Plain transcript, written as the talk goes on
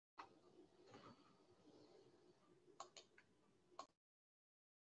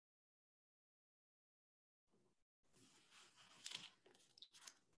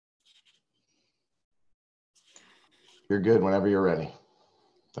You're good whenever you're ready.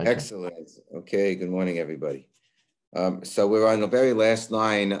 Thank you. Excellent. Okay, good morning, everybody. So we're on the very last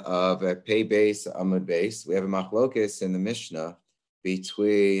line of Pei Beis Amud Beis. We have a machlokes in the Mishnah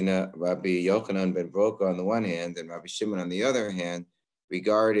between Rabbi Yochanan ben Broka on the one hand and Rabbi Shimon on the other hand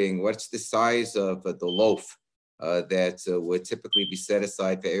regarding what's the size of the loaf that would typically be set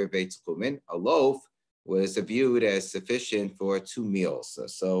aside for Erev Beit Tzukumin. A loaf was viewed as sufficient for 2 meals.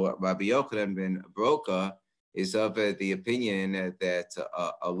 So Rabbi Yochanan ben Broka is of the opinion that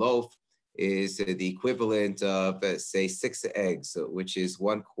a loaf is the equivalent of, say, 6 eggs, which is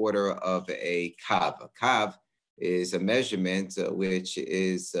 1/4 of a kav. A kav is a measurement which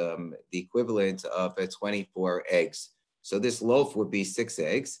is the equivalent of 24 eggs. So this loaf would be 6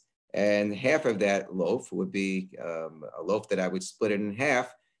 eggs, and half of that loaf would be a loaf that I would split it in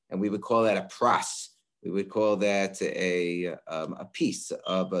half, and we would call that a pras. We would call that a piece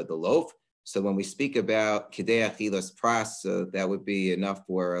of the loaf. So when we speak about kidei achilas pras, that would be enough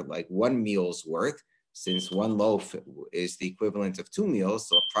for like 1 meal's worth, since 1 loaf is the equivalent of 2 meals.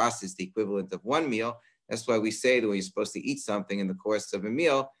 So a pras is the equivalent of 1 meal. That's why we say that when you're supposed to eat something in the course of a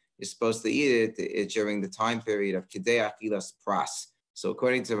meal, you're supposed to eat it during the time period of kidei achilas pras. So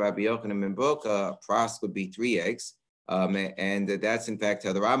according to Rabbi Yochanan ben Broka, a pras would be 3 eggs. And that's in fact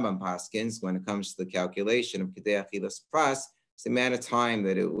how the Rambam paskins when it comes to the calculation of kidei achilas pras. It's the amount of time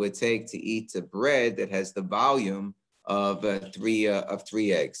that it would take to eat a bread that has the volume of 3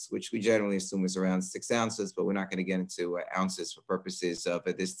 eggs, which we generally assume is around 6 ounces, but we're not going to get into ounces for purposes of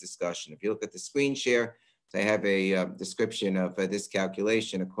this discussion. If you look at the screen share, I have a description of this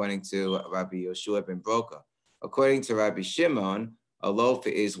calculation according to Rabbi Yoshua ben Broka. According to Rabbi Shimon, a loaf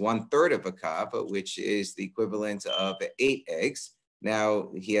is 1/3 of a kav, which is the equivalent of 8 eggs. Now,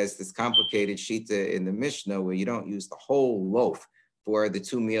 he has this complicated shita in the Mishnah where you don't use the whole loaf for the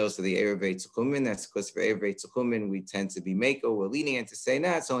 2 meals of the Erev Beit Tzukumin. That's because for Erev Beit Tzukumin, we tend to be meko. We're lenient to say,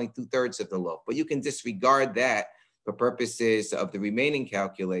 nah, it's only 2/3 of the loaf. But you can disregard that for purposes of the remaining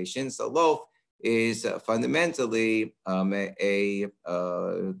calculations. A loaf is fundamentally the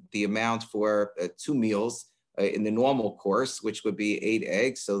amount for 2 meals in the normal course, which would be 8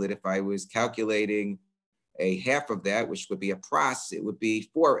 eggs. So that if I was calculating a half of that, which would be a pras, it would be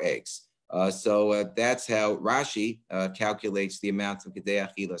 4 eggs. So that's how Rashi calculates the amount of Kedei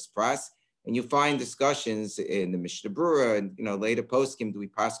Achilas pras. And you find discussions in the Mishnah Brura and later poskim, do we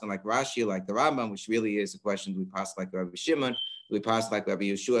pass on like Rashi, like the Rambam, which really is a question, do we pass like Rabbi Shimon, do we pass like Rabbi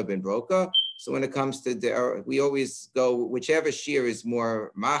Yeshua ben Broka? So when it comes to, we always go, whichever shear is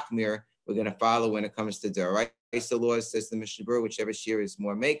more machmir, we're going to follow when it comes to Deraisa laws, says the Mishnah Brura, whichever shear is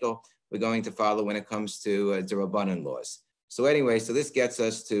more meko, we're going to follow when it comes to Derabanan laws. So anyway, so this gets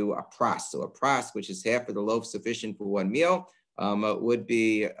us to a pras. So a pras, which is half of the loaf sufficient for 1 meal, would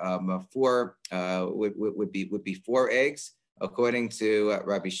be 4 eggs. According to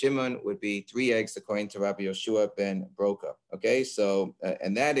Rabbi Shimon, would be 3 eggs according to Rabbi Yoshua ben Broka. Okay, so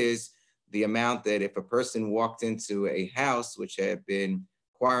and that is the amount that if a person walked into a house which had been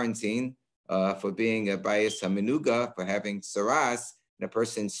quarantined for being a bayis hamenuga, for having tsaras, and a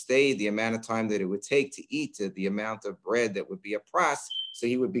person stayed the amount of time that it would take to eat the amount of bread that would be a pras, so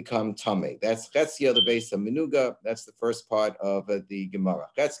he would become tamei. That's chetzia the base of menuga. That's the first part of the Gemara.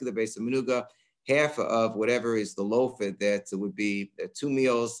 Chetzia the base of menuga, half of whatever is the loaf that would be 2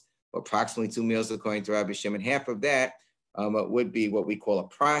 meals, or approximately 2 meals according to Rabbi Shimon. Half of that would be what we call a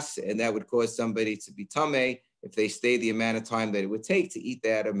pras, and that would cause somebody to be tamei if they stay the amount of time that it would take to eat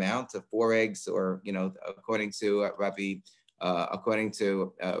that amount of 4 eggs, or according to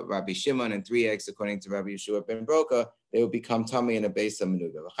Rabbi Shimon, and 3 eggs according to Rabbi Yeshua ben Broka, they would become tamei in a base of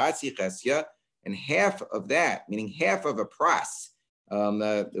menuga. And half of that, meaning half of a pras,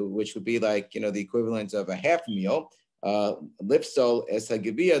 which would be like the equivalent of a half meal. Lifsol es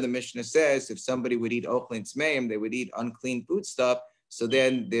hagibiyah, the Mishnah says, if somebody would eat ochlin tmeim, they would eat unclean food stuff. So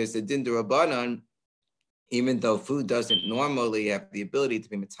then there's a din d'Rabbanan, even though food doesn't normally have the ability to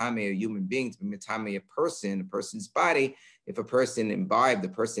be metame a human being, to be metame a person's body. If a person imbibed, the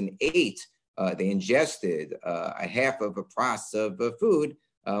person ate, they ingested a half of a pras of food,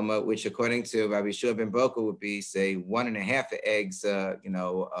 which according to Rabbi Yeshua ben Broka would be, say, 1.5 eggs,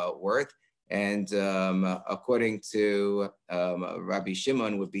 worth. And according to Rabbi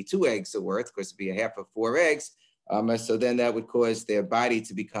Shimon would be 2 eggs worth, because it'd be a half of 4 eggs. So then that would cause their body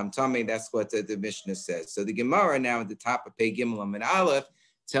to become tamei. That's what the Mishnah says. So the Gemara now at the top of Pei Gimel Amud Aleph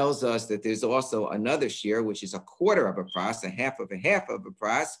tells us that there's also another shear, which is 1/4 of a pras, a half of a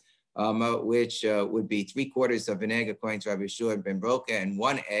pras, which would be 3/4 of an egg according to Rabbi Yeshua ben Broka, and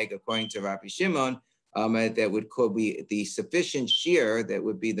 1 egg according to Rabbi Shimon. That would be the sufficient shear, that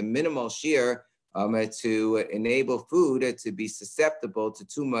would be the minimal shear to enable food to be susceptible to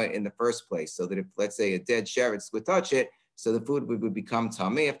tuma in the first place. So that if, let's say, a dead sheretz would touch it, so the food would become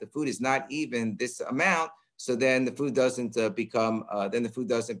tamei. If the food is not even this amount, so then the food doesn't become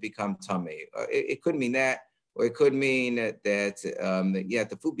tamei. It could mean that, or it could mean that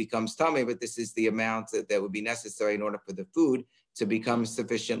the food becomes tamei, but this is the amount that would be necessary in order for the food to become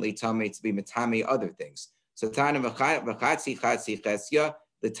sufficiently tamei to be matame other things. So tana v'chatzi chesya,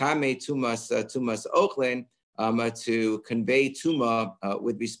 the tamei tumas ochlin, to convey tuma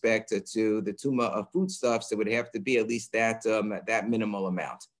with respect to the tuma of foodstuffs, it would have to be at least that minimal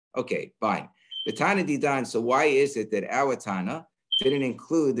amount. Okay, fine. The Tana Didan, so why is it that our Tana didn't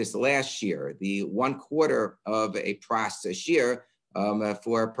include this last shear, the 1/4 of a pras shear,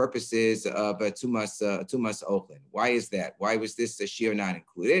 for purposes of tumas ochlin? Why is that? Why was this shear not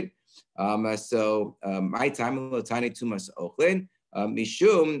included? My time Tani tumas ochlin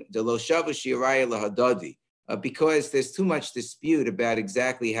mishum de lo shavu shiraya lahadadi. Because there's too much dispute about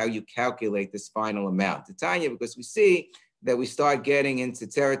exactly how you calculate this final amount. Tanya, because we see that we start getting into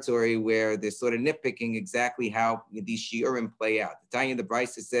territory where they're sort of nitpicking exactly how these shiurim play out. Tanya, the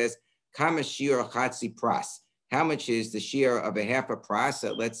Brisa says, kama shiur chatzi pras. How much is the shiur of a half a pras?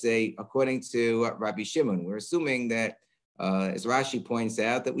 Let's say, according to Rabbi Shimon, we're assuming that, as Rashi points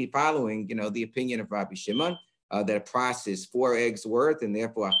out, that we're following, the opinion of Rabbi Shimon. That a pras is 4 eggs worth, and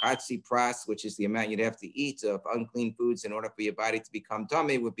therefore a chatzi pras, which is the amount you'd have to eat of unclean foods in order for your body to become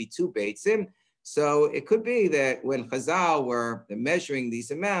tummy, would be 2 beitzim. So it could be that when Chazal were measuring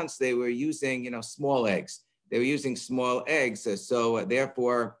these amounts, they were using, small eggs. They were using small eggs. So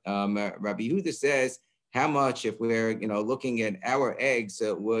therefore, Rabbi Yehuda says, how much, if we're, looking at our eggs,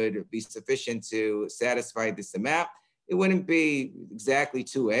 would be sufficient to satisfy this amount? It wouldn't be exactly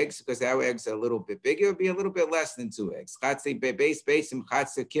 2 eggs because our eggs are a little bit bigger. It would be a little bit less than 2 eggs. Rabbi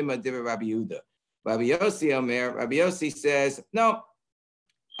Yossi says, no,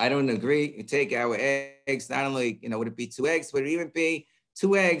 I don't agree. You take our eggs, not only, would it be 2 eggs, but it would even be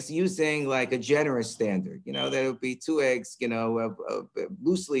 2 eggs using like a generous standard. That it would be 2 eggs,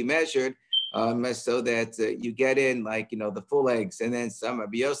 loosely measured, so that you get in like, the full eggs. And then some,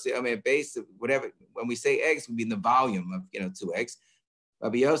 Rabbi Yossi, base of whatever, when we say eggs, would be in the volume of, 2 eggs.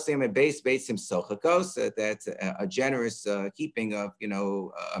 Rabbi Yossi, base him sochakos, that's a generous keeping of,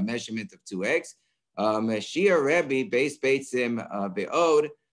 a measurement of 2 eggs. Shia Rebbe, base him be'od.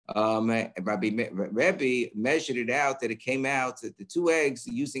 Rebbe measured it out that it came out that the 2 eggs,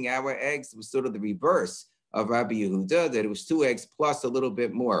 using our eggs, was sort of the reverse of Rabbi Yehuda, that it was 2 eggs plus a little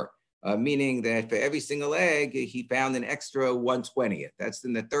bit more. Meaning that for every single egg, he found an extra 1/20th. That's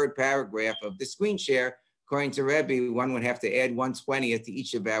in the 3rd paragraph of the screen share. According to Rebbe, one would have to add 1/20th to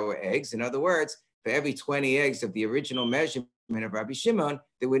each of our eggs. In other words, for every 20 eggs of the original measurement of Rabbi Shimon,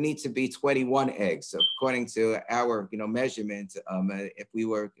 there would need to be 21 eggs. So according to our measurement, if we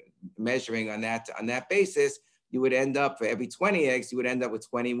were measuring on that basis, you would end up, for every 20 eggs, you would end up with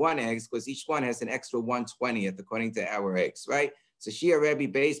 21 eggs because each one has an extra 1/20th according to our eggs, right? So Shia Rebbe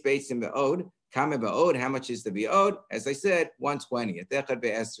base in the Od, Kame Ba'od, how much is the Ba'od? As I said, 1/20th.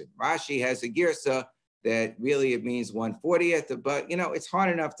 Rashi has a girsa that really it means 1/40th, but it's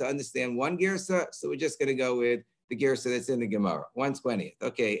hard enough to understand one girsa, so we're just going to go with the girsa that's in the Gemara, 1/20th.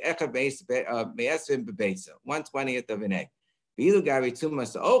 Okay, Echa Be'esrim Bebeitza, 1/20th of an egg. V'ilu Gari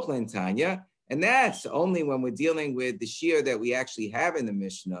Tumas Ochlin Tanya, and that's only when we're dealing with the shear that we actually have in the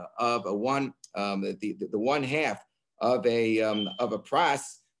Mishnah of the 1/2 of a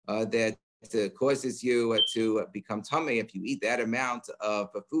pras that causes you to become tummy. If you eat that amount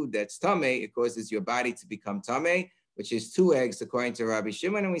of food that's tummy, it causes your body to become tummy, which is 2 eggs according to Rabbi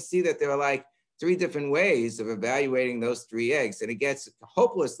Shimon. And we see that there are like 3 different ways of evaluating those 3 eggs, and it gets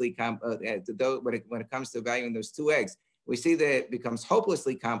hopelessly when it comes to evaluating those 2 eggs. We see that it becomes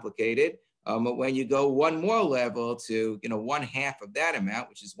hopelessly complicated when you go one more level to 1/2 of that amount,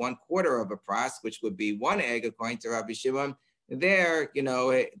 which is 1/4 of a pras, which would be 1 egg according to Rabbi Shimon. There,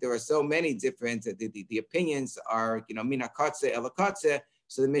 there are so many different. The opinions are mina katze elakatze.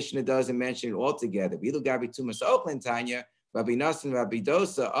 So the Mishnah doesn't mention it altogether. Vilu gabi tumas Oakland Tanya. Rabbi Nassan, Rabbi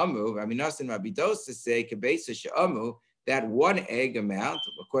Dosa Amu. Rabbi Nassan, Rabbi Dosa say kebesa she'amu. That 1 egg amount,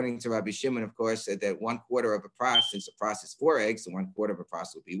 according to Rabbi Shimon, of course, said that 1/4 of a pras, since a pras is 4 eggs, so 1/4 of a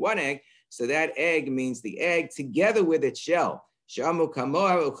pras would be 1 egg. So that egg means the egg together with its shell. Shamu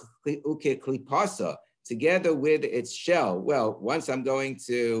kamoa ukeklipasa, together with its shell. Well, once I'm going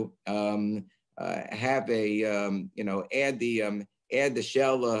to have add the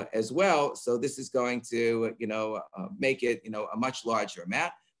shell as well. So this is going to make it a much larger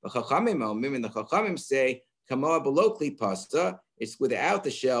amount. The Chachamim say Kamoa below klipasta, it's without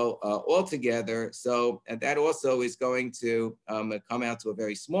the shell altogether. So and that also is going to come out to a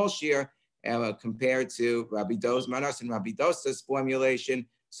very small shear compared to Rabbi Manas and Rabbi Dosa's formulation.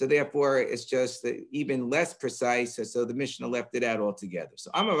 So therefore, it's just even less precise. So the Mishnah left it out altogether.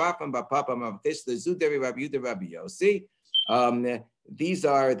 So I'm a Rafam Bapapa Mavtis, the Zuderi Rabbi Yuda Rabbi Yossi. These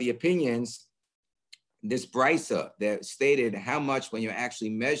are the opinions. This brisa that stated how much when you're actually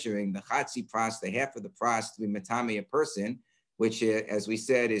measuring the chatzi pras, the half of the pras to be matami a person, which, as we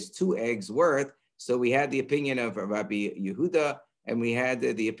said, is 2 eggs worth. So we had the opinion of Rabbi Yehuda, and we had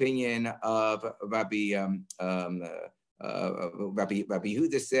the opinion of Rabbi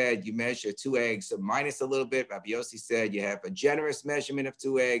Yehuda said you measure 2 eggs minus a little bit. Rabbi Yossi said you have a generous measurement of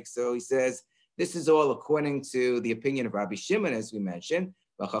 2 eggs. So he says this is all according to the opinion of Rabbi Shimon, as we mentioned.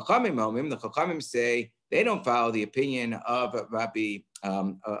 The Chachamim say they don't follow the opinion of Rabbi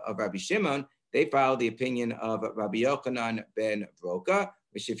Shimon. They follow the opinion of Rabbi Yochanan ben Broka,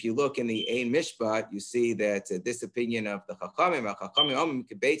 which if you look in the Ein Mishpat, you see that this opinion of the Chachamim,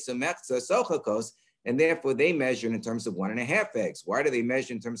 and therefore they measure in terms of 1.5 eggs. Why do they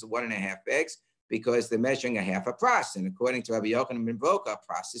measure in terms of 1.5 eggs? Because they're measuring a half a pras. And according to Rabbi Yochanan ben Broka, a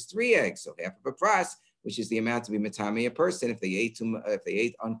pras is 3 eggs. So half of a pras, which is the amount to be matami a person if they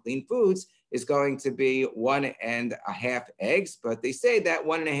ate unclean foods, is going to be 1.5 eggs. But they say that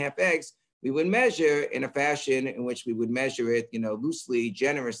 1.5 eggs we would measure in a fashion in which we would measure it, loosely,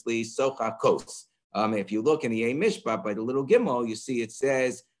 generously, socha kos. If you look in the Ein Mishpat by the little gimel, you see it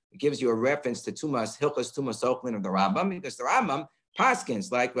says it gives you a reference to Tumas Hilchos Tumas Ochlin of the Rambam, because the Rambam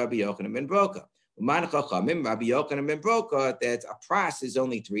paskins like Rabbi Yochanan ben Broka. Rabbi Yochanan ben Broka, that a pras is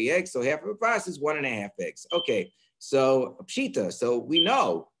only 3 eggs, so half of a pras is 1.5 eggs. Okay, so pshita. So we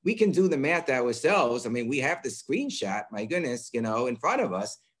know we can do the math ourselves. I mean, we have the screenshot, my goodness, in front of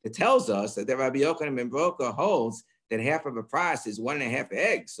us that tells us that Rabbi Yochanan ben Broka holds that half of a pras is 1.5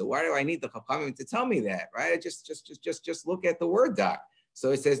 eggs. So why do I need the Chachamim to tell me that, right? I just look at the word doc.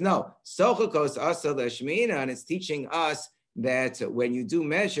 So it says no. Sochakos asa l'shmina, and it's teaching us that when you do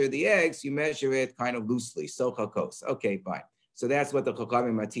measure the eggs, you measure it kind of loosely, sochakos. Okay, fine. So that's what the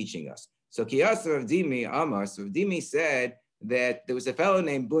Chachamim are teaching us. So Kiyas Rav Dimi Amar, so Rav Dimi said that there was a fellow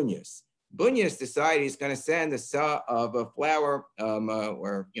named Bunyas. Bunyas decided he's going to send a sa of a flour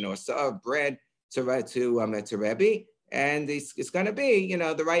or a sa of bread to Rebbe, and it's going to be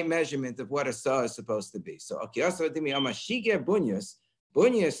the right measurement of what a sa is supposed to be. So Kiyas Rav Dimi Amar Shiger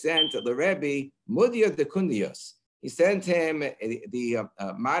Bunyas sent the Rebbe Mudya de Kundios. He sent him the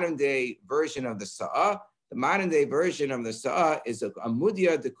modern day version of the Sa'ah. The modern day version of the Sa'ah is a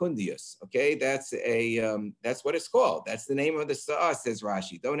Mudya de Kundius. Okay, that's what it's called. That's the name of the Sa'ah, says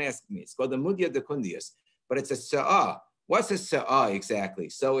Rashi. Don't ask me. It's called the Mudya de Kundius, but it's a Sa'ah. What's a Sa'ah exactly?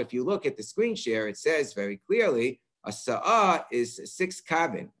 So if you look at the screen share, it says very clearly a Sa'ah is 6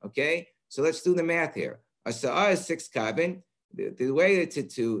 kavin. Okay, so let's do the math here. A Sa'ah is 6 kavin. The way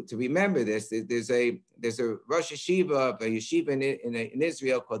to remember this, there's a Rosh Yeshiva, a yeshiva in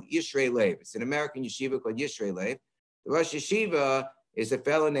Israel called Yishrei Lev. It's an American yeshiva called Yishrei Lev. The Rosh Yeshiva is a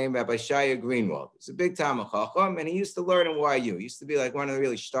fellow named Rabbi Shaya Greenwald. He's a big Talmud Chacham, and he used to learn in YU. He used to be like one of the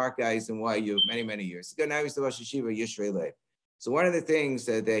really stark guys in YU many years ago. Now he's the Rosh Yeshiva Yishrei Lev. So one of the things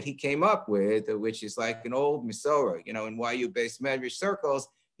that he came up with, which is like an old Masorah, in YU-based medrash circles,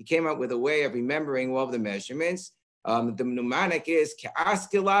 he came up with a way of remembering all of the measurements. The mnemonic is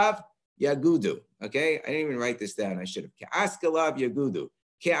Ke'askelav Yagudu. Okay, I didn't even write this down. I should have. Ke'askelav Yagudu.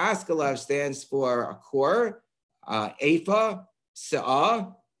 Ke'askelav stands for a kor, ephah,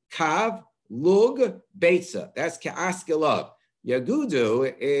 sa'ah, kav, lug, beitza. That's Ke'askelav.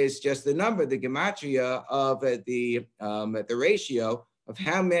 Yagudu is just the number, the gematria of the ratio of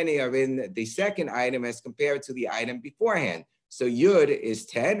how many are in the second item as compared to the item beforehand. So Yud is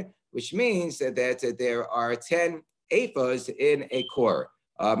 10, which means that there are 10 ephahs in a kor.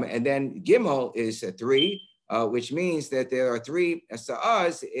 And then Gimel is 3, which means that there are 3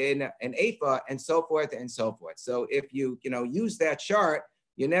 sa'ahs in an ephah, and so forth and so forth. So if you use that chart,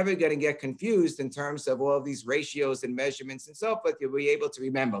 you're never going to get confused in terms of all of these ratios and measurements and so forth. You'll be able to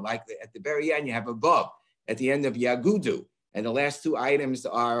remember, like at the very end, you have a vav at the end of Yagudu, and the last 2 items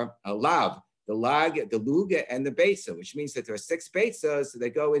are a lav, the lag, the lug, and the beitza, which means that there are 6 beitzas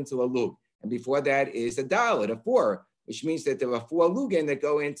that go into a lug. And before that is a dalet, a 4, which means that there are 4 lugin that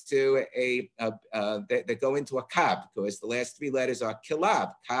go into a kav, because the last 3 letters are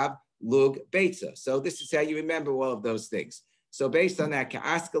kilav, kav, lug, beitza. So this is how you remember all of those things. So based on that,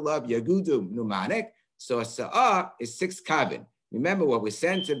 Ka'askalav Yagudu mnemonic, so a sa'ah is 6 kavin. Remember what was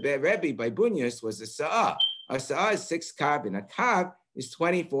sent to Rebbe by Bunyas was a sa'ah. A sa'ah is 6 kavin. A kav is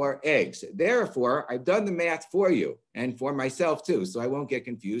 24 eggs. Therefore, I've done the math for you and for myself too, so I won't get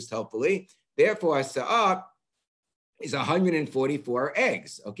confused, hopefully. Therefore, a sa'ah is 144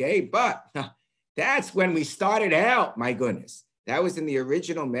 eggs, okay? But that's when we started out, my goodness. That was in the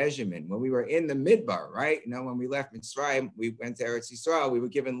original measurement when we were in the midbar, right? You know, when we left Mitzrayim, we went to Eretz Yisrael, we were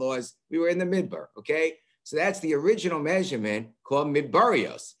given laws, we were in the midbar, okay? So that's the original measurement called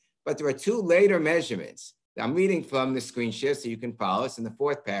midbarios. But there are two later measurements. I'm reading from the screen share so you can follow us in the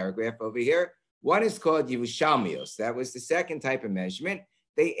fourth paragraph over here. One is called Yerushalmios. That was the second type of measurement.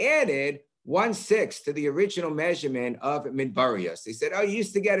 They added 1/6 to the original measurement of midbarios. They said, oh, you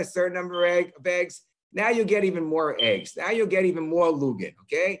used to get a certain number of eggs. Now you'll get even more eggs. Now you'll get even more lugin,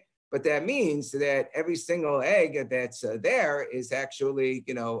 okay? But that means that every single egg that's there is actually,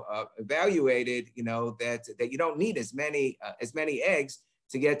 evaluated, that you don't need as many eggs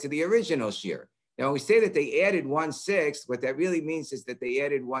to get to the original shear. Now, when we say that they added 1/6, what that really means is that they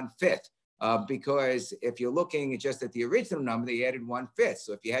added 1/5. Because if you're looking just at the original number, they added 1/5.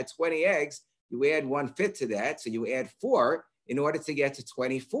 So if you had 20 eggs, you add 1/5 to that. So you add 4 in order to get to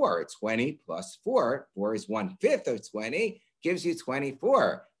 24. 20 plus 4, 4 is 1/5 of 20, gives you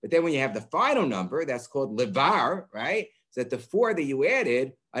 24. But then when you have the final number, that's called levar, right? So that the 4 that you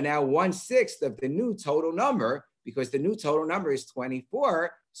added are now 1/6 of the new total number, because the new total number is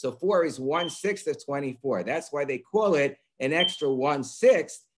 24. So 4 is 1/6 of 24. That's why they call it an extra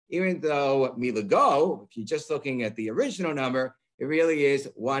 1/6. Even though milago, if you're just looking at the original number, it really is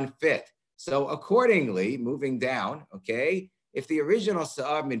 1/5. So accordingly, moving down, okay, if the original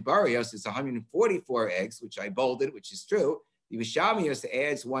sa'ah midbarios is 144 eggs, which I bolded, which is true, the Yerushalmios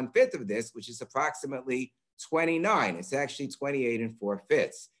adds 1/5 of this, which is approximately 29. It's actually 28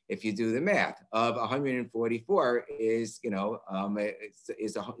 4/5. If you do the math of 144 is,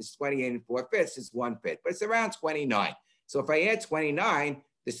 is 28 4/5 is 1/5, but it's around 29. So if I add 29,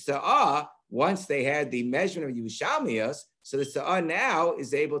 the sa'ah, once they had the measurement of Yerushalmios, so the sa'ah now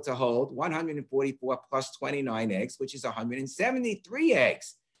is able to hold 144 plus 29 eggs, which is 173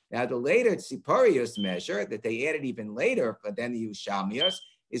 eggs. Now, the later Tziporios measure that they added even later, but then the Yerushalmios,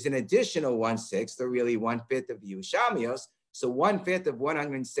 is an additional 1/6, or really 1/5 of the Yerushalmios. So 1/5 of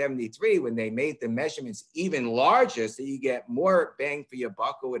 173, when they made the measurements even larger, so you get more bang for your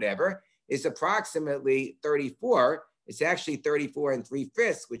buck or whatever, is approximately 34. It's actually 34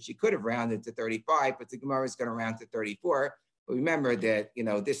 3/5, which you could have rounded to 35, but the Gemara is going to round to 34. But remember that,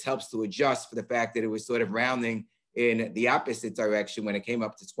 this helps to adjust for the fact that it was sort of rounding in the opposite direction. When it came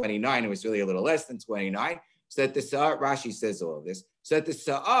up to 29, it was really a little less than 29. So that the sa'ah, Rashi says all of this, so that the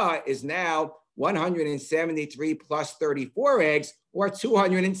sa'ah is now 173 plus 34 eggs, or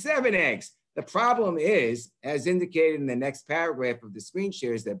 207 eggs. The problem is, as indicated in the next paragraph of the screen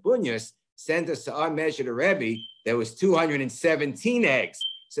share, is that Bunyas sent a sa'ah measure to Rebbe that was 217 eggs.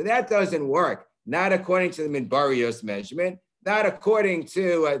 So that doesn't work, not according to the midbarios measurement, not according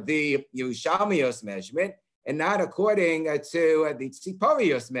to the Yerushalmios measurement, and not according to the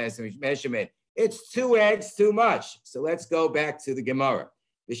Tziporios measurement. It's 2 eggs too much. So let's go back to the Gemara.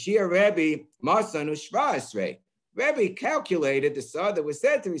 The Shir Rebbe Masanu Shva Esrei. Rebbe calculated the sa'ah that was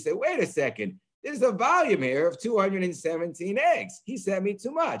sent to him. He said, wait a second, there's a volume here of 217 eggs. He sent me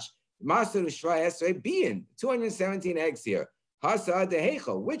too much. Masanu Shva Esrei being 217 eggs here. Hasa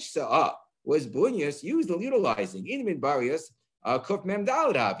dehecha, which sa'ah was Bunyas utilizing? In midbarios, kuf mem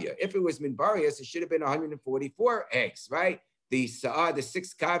dalad avia. If it was midbarios, it should have been 144 eggs, right? The sa'ah, the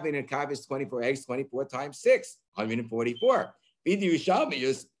 6 kavin and kav is 24 eggs, 24 times 6, 144. B'di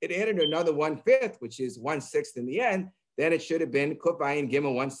Yerushalmios, it added another 1/5, which is 1/6 in the end. Then it should have been kuf ayin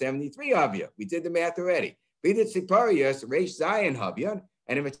gimel 173 avia. We did the math already. B'di Tziporios, reish zayin havia.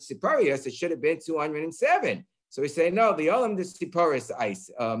 And if it's Tziporios, it should have been 207. So we say, no, the Olam the Tziporios ice.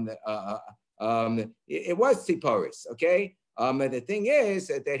 It was Tziporios, okay? The thing is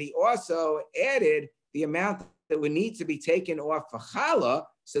that he also added the amount that would need to be taken off for challah,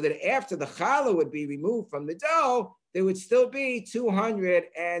 so that after the challah would be removed from the dough, there would still be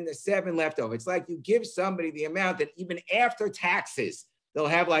 207 left over. It's like you give somebody the amount that even after taxes, they'll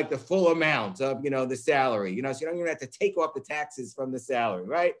have like the full amount of, the salary, so you don't even have to take off the taxes from the salary,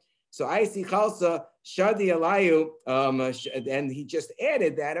 right? So I see Chalsa, Shadi Alayu, and he just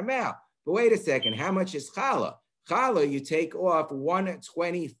added that amount. But wait a second, how much is Challah? Challah, you take off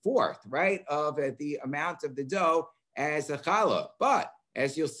 1/24th, right, of the amount of the dough as a challah. But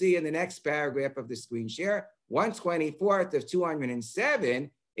as you'll see in the next paragraph of the screen share, 1/24th of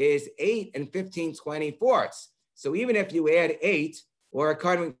 207 is 8 15/24. So even if you add 8, or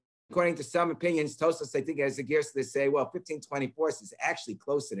according to some opinions, Tosfos, I think, has a gears to say, well, 15/24 is actually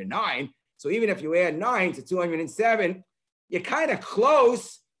closer to 9. So even if you add 9 to 207, you're kind of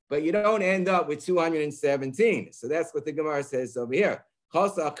close, but you don't end up with 217. So that's what the Gemara says over here.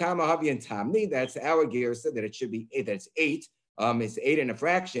 That's our girsa, that it should be 8, that's 8. It's 8 and a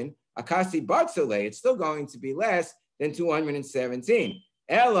fraction. Akasi Batzale, it's still going to be less than 217.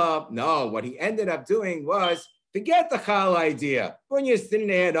 Ella, no, what he ended up doing was, forget the challah idea. When you're sitting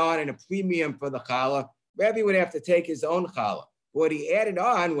there on and a premium for the challah, Rabbi would have to take his own challah. What he added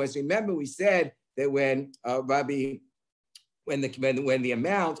on was, remember we said that when when the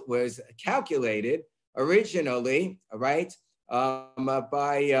amount was calculated originally, right, by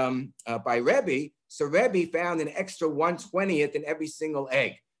Rebbe, so Rebbe found an extra 1/20th in every single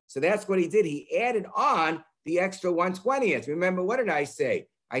egg. So that's what he did. He added on the extra 1/20th. Remember, what did I say?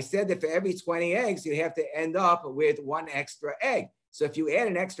 I said that for every 20 eggs, you have to end up with 1 extra egg. So if you add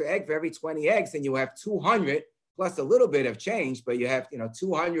an extra egg for every 20 eggs, then you have 200 plus a little bit of change, but you have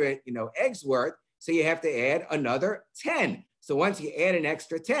 200 eggs worth. So you have to add another 10. So once you add an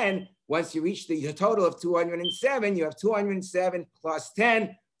extra 10, once you reach the total of 207, you have 207 plus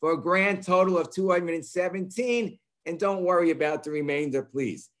 10 for a grand total of 217. And don't worry about the remainder,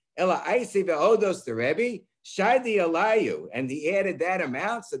 please. Ela aisi ve'odos to Rebbe, shadi alayu, and he added that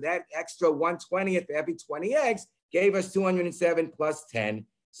amount. So that extra 1/20th for every 20 eggs gave us 207 plus 10.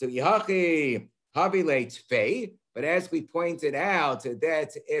 So Yahachi Havile Tfei. But as we pointed out,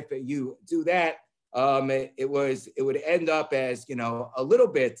 that if you do that, it would end up as a little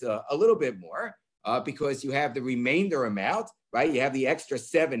bit more because you have the remainder amount, right? You have the extra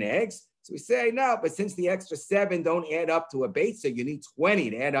 7 eggs. So we say no, but since the extra 7 don't add up to a beitza, you need 20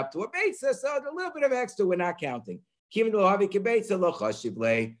 to add up to a beitza. So a little bit of extra we're not counting. We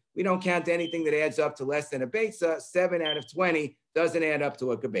don't count anything that adds up to less than a beitza. 7 out of 20 doesn't add up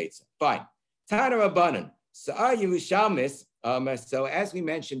to a beitza. Fine. Tana Rabbanan. So Yerushalmis. So as we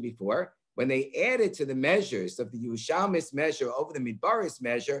mentioned before, when they added to the measures of the Yerushalmis measure over the Midbaris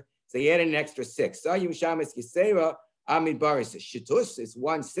measure, so they added an extra 6. So Yerushalmis Yisera. Midbaris Shitus is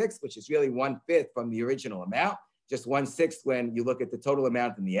 1/6, which is really 1/5 from the original amount, just 1/6 when you look at the total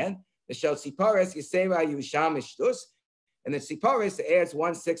amount in the end. The Shel Siparis Yisera Yerushalmis Shitus, and the Siparis adds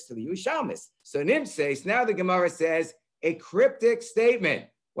 1/6 to the Yerushalmis. So Nim says, now the Gemara says a cryptic statement.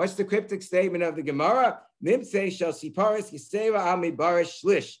 What's the cryptic statement of the Gemara? Nim says Shel Siparis Yisera Midbaris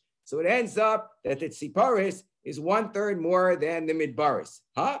Shlish. So it ends up that the Siparis is 1/3 more than the Midbaris.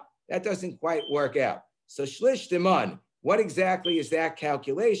 That doesn't quite work out. So shlish deman, what exactly is that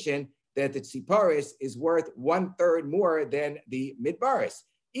calculation that the tziparis is worth 1/3 more than the midbaris?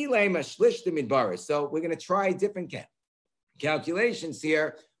 Ilema shlish the midbaris. So we're going to try different calculations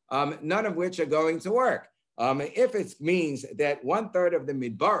here, none of which are going to work. If it means that 1/3 of the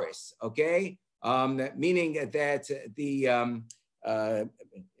midbaris, okay, meaning that the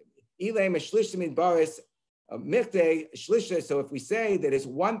ilema shlish the midbaris, mikte shlish. So if we say that it's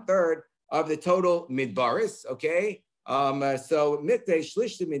 1/3 of the total midbaris, okay? So mikte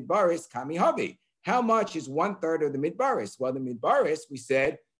shlish the midbaris kami havi. How much is 1/3 of the midbaris? Well, the midbaris, we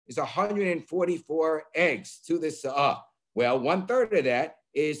said, is 144 eggs to the sa'ah. Well, 1/3 of that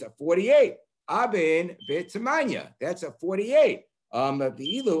is 48. Abin v'tamanya, that's a 48.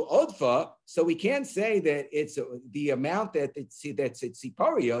 V'ilu odfa, so we can't say that it's the amount that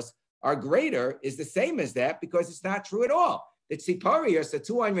tziparios are greater is the same as that because it's not true at all. The tziparios are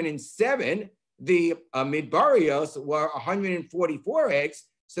 207, the midbarios were 144 eggs.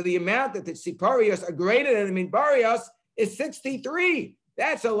 So the amount that the tziparios are greater than the midbarios is 63.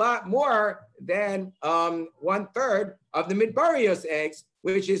 That's a lot more than 1/3 of the midbarios eggs,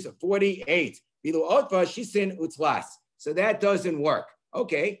 which is 48. Bilu otva shisin utlas. So that doesn't work.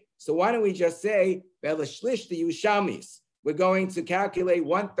 Okay, so why don't we just say velashlish the Yerushalmis? We're going to calculate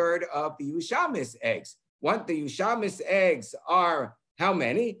 1/3 of the Yerushalmis eggs. The Yerushalmis eggs are how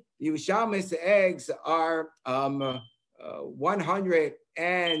many? The Yerushalmis eggs are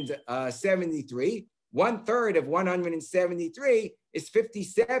 173. 1/3 of 173 is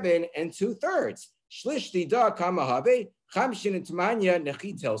 57 2/3. Shlish dida kamahave chamshin utmanya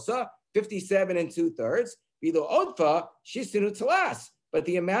nechitelsa 57 2/3. Bilo odfa shistin utlas. But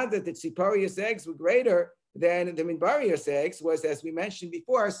the amount that the tziparius eggs were greater than the midbarius eggs was, as we mentioned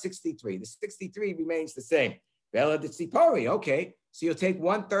before, 63. The 63 remains the same. Vela the tzipori, okay. So you'll take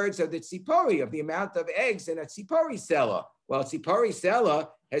 1/3 of the tzipori, of the amount of eggs in a tzipori cellar. Well, tzipori cellar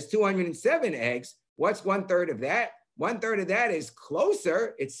has 207 eggs. What's 1/3 of that? 1/3 of that is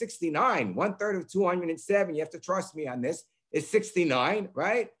closer. It's 69. 1/3 of 207, you have to trust me on this, is 69,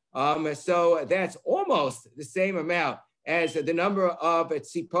 right? So that's almost the same amount as the number of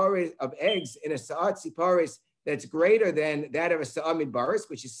tziporis, of eggs in a sa'at tziporis that's greater than that of a sa'at midbaris,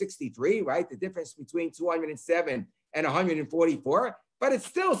 which is 63, right? The difference between 207 and 144, but it's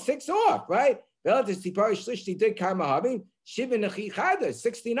still 6 off, right? But the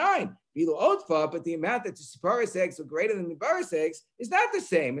amount that the Siparis eggs were greater than the Midbaris eggs is not the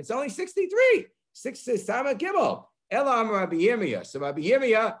same. It's only 63. 6 is Sama Gimel. Elam Rabbi Yirmiyah. So Rabbi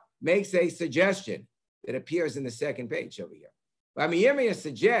Yirmiyah makes a suggestion that appears in the second page over here. Rabbi Yirmiyah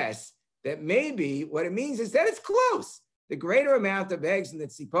suggests that maybe what it means is that it's close. The greater amount of eggs in the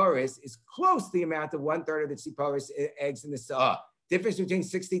Tziporis is close to the amount of 1/3 of the Tziporis eggs in the Sa'ah. Difference between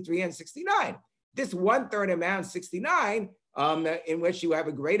 63 and 69. This 1/3 amount, 69, in which you have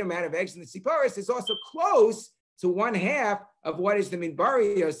a great amount of eggs in the Tziporis, is also close to 1/2 of what is the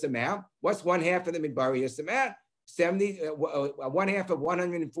Midbarios amount. What's 1/2 of the Midbarios amount? 1/2 of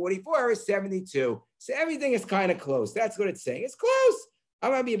 144 is 72. So everything is kind of close. That's what it's saying. It's close.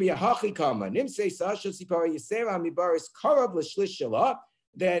 That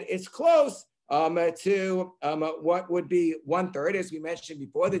it's close to what would be 1/3, as we mentioned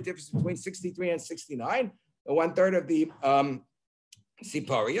before, the difference between 63 and 69, 1/3 of the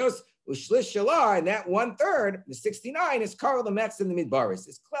Siparios, and that 1/3, the 69, is Karel the Metz in the Midbaris.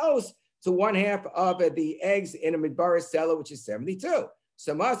 It's close to 1/2 of the eggs in a Midbaris cellar, which is 72.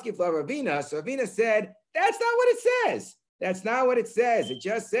 So Maskif La Ravina, so Ravina said, that's not what it says. That's not what it says. It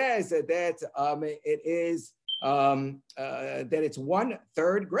just says that it is that it's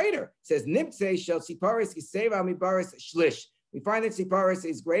 1/3 greater. It says Nimtze shel Siparis Yiseva Midbaris Shlish. We find that Siparis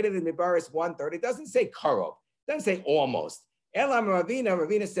is greater than Midbaris 1/3. It doesn't say Karov. It doesn't say almost. Elam Ravina.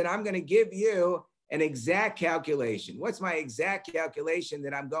 Ravina said, I'm going to give you an exact calculation. What's my exact calculation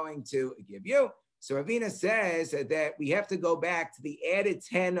that I'm going to give you? So Ravina says that we have to go back to the added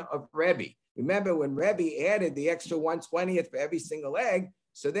 10 of Rebbe. Remember when Rebbe added the extra 1/20th for every single egg,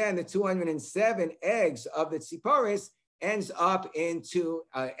 so then the 207 eggs of the Tziporis ends up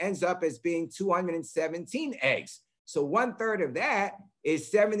as being 217 eggs. So 1/3 of that is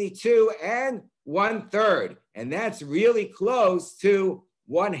 72 and 1/3. And that's really close to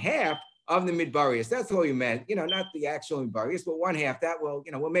 1/2 of the Midbarius. That's what we meant, not the actual Midbarius, but 1/2. That will,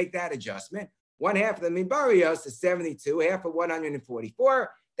 we'll make that adjustment. 1/2 of the Midbarius is 72, half of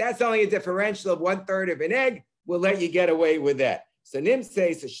 144. That's only a differential of 1/3 of an egg. We'll let you get away with that. So Nim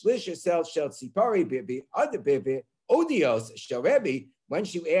says, "Shlish yourself shel tzipari be other be odios shel Rebbe."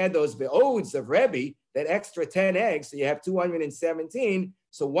 Once you add those be'ods of Rebbe, that extra 10 eggs, so you have 217.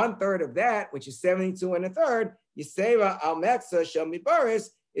 So 1/3 of that, which is 72 and 1/3, Yiseva al Metza shel Midbaris,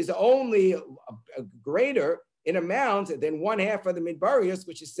 is only greater in amount than 1/2 of the Midbarius,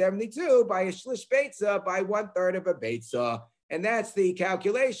 which is 72, by a shlish beitza, by 1/3 of a beitza. And that's the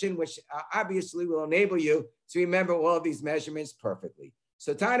calculation, which obviously will enable you to remember all of these measurements perfectly.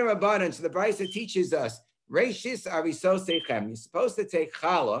 So Tana Rabbanan, so the Brisa teaches us, Reishis Arisos Sechem. You're supposed to take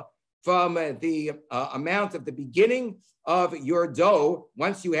challah from the amount of the beginning of your dough.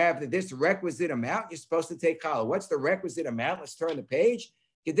 Once you have this requisite amount, you're supposed to take challah. What's the requisite amount? Let's turn the page.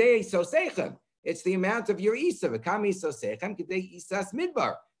 Kedei Sosechem. It's the amount of your isa. V'kami Sosechem Kedei Isas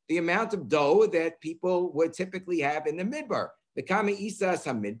Midbar. The amount of dough that people would typically have in the midbar. The Kami Isas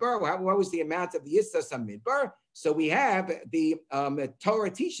HaMidbar. What was the amount of the Isas HaMidbar? So we have the Torah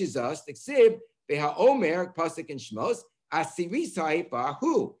teaches us the Ksiv Behaomer Pasuk in Shmos Asirisai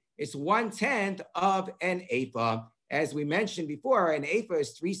Bahu. It's 1/10 of an ephah. As we mentioned before, an ephah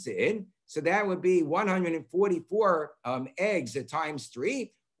is 3 se'in, so that would be 144 eggs times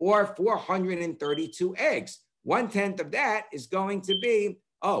 3, or 432 eggs. 1/10 of that is going to be,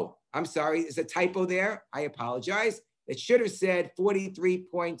 oh, I'm sorry, there's a typo there. I apologize. It should have said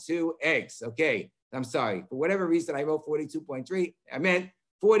 43.2 eggs. Okay, I'm sorry. For whatever reason, I wrote 42.3. I meant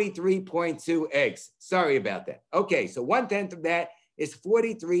 43.2 eggs. Sorry about that. Okay, so 1/10 of that is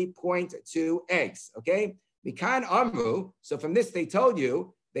 43.2 eggs. Okay, Mikan Amru. So from this, they tell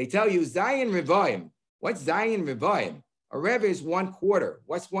you Zayin Revayim. What's Zayin Revayim? A rev is 1/4.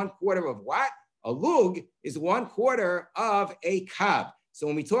 What's 1/4 of what? A lug is 1/4 of a kab. So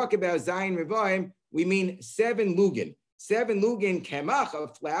when we talk about Zayin Revayim, we mean 7 lugin. 7 lugin kemach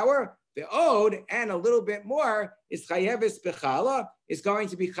of flour, the ode, and a little bit more is chayeves bechala, is going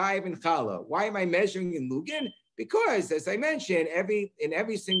to be chayev in chala. Why am I measuring in lugin? Because, as I mentioned, in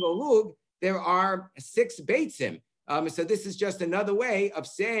every single lug, there are 6 beitzim. So this is just another way of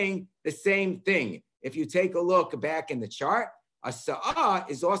saying the same thing. If you take a look back in the chart, a sa'ah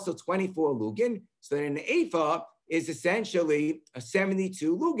is also 24 lugin. So an ephah is essentially a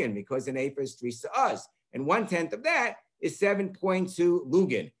 72 lugin, because an ephah is 3 sa'ahs. And 1/10 of that is 7.2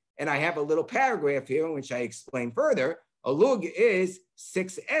 lugin. And I have a little paragraph here in which I explain further. A lug is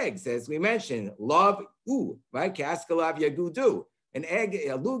 6 eggs, as we mentioned. Lav u, right? Kaskalav yagudu.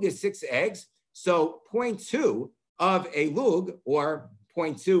 A lug is 6 eggs. So 0.2 of a lug, or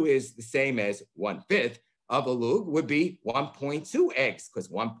 0.2 is the same as 1/5 of a lug, would be 1.2 eggs, because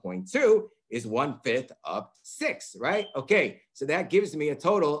 1.2 is 1/5 of 6, right? Okay, so that gives me a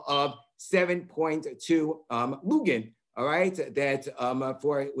total of 7.2 lugin, all right, that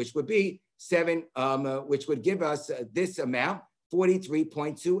for which would be 7, which would give us this amount,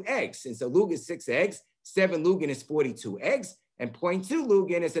 43.2 eggs. And so lug is 6 eggs, 7 lugin is 42 eggs, and 0.2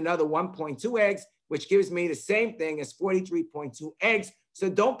 lugin is another 1.2 eggs, which gives me the same thing as 43.2 eggs. So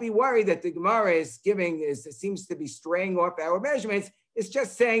don't be worried that the Gemara is seems to be straying off our measurements. It's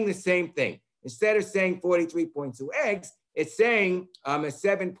just saying the same thing. Instead of saying 43.2 eggs, it's saying a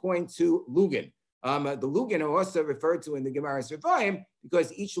 7.2 lugin. The lugin are also referred to in the Gemara's Revayim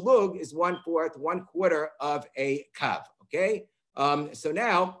because each lug is 1/4, 1/4 of a kav. Okay. So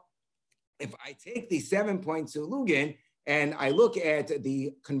now, if I take the 7.2 lugin and I look at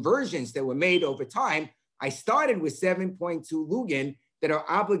the conversions that were made over time, I started with 7.2 lugin that are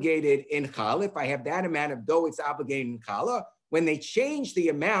obligated in challah. If I have that amount of dough, it's obligated in challah. When they changed the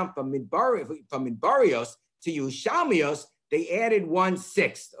amount from midbarios to Yerushalmios, they added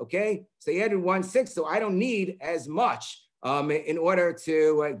 1/6. Okay, so they added 1/6. So I don't need as much in order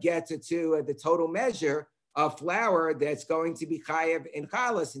to get to the total measure of flour that's going to be chayav in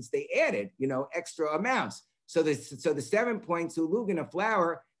challah, since they added extra amounts. So the 7.2 lugin of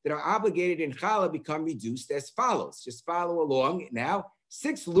flour that are obligated in challah become reduced as follows. Just follow along now.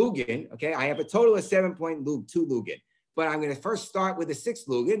 6 lugin. Okay, I have a total of 7.2 lugin. But I'm going to first start with the 6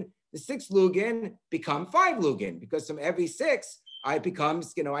 lugin. The 6 lugin become 5 lugin, because from every 6, I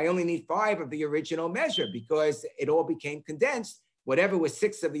only need 5 of the original measure, because it all became condensed. Whatever was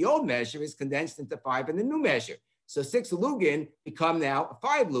 6 of the old measure is condensed into 5 in the new measure. So 6 lugin become now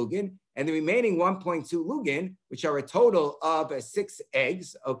 5 lugin, and the remaining 1.2 lugin, which are a total of 6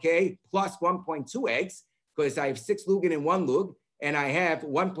 eggs, okay, plus 1.2 eggs, because I have 6 lugin in one lug, and I have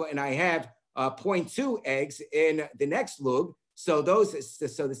 0.2 eggs in the next lug. So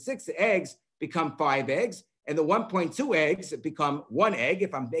the 6 eggs become 5 eggs, and the 1.2 eggs become 1 egg.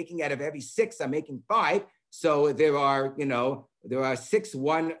 If I'm making out of every 6, I'm making 5. So there are 6.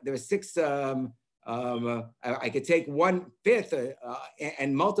 I could take 1/5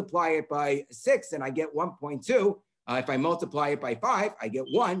 and multiply it by 6, and I get 1.2. If I multiply it by 5, I get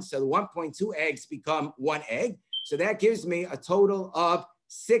 1. So the 1.2 eggs become 1 egg. So that gives me a total of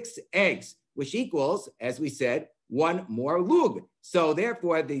 6 eggs, which equals, as we said, 1 more lug. So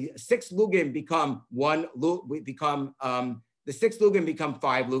therefore, the 6 lugin become 1 lug. The 6 lugin become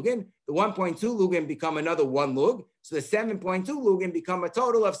 5 lugin. The 1.2 lugin become another 1 lug. So the 7.2 lugin become a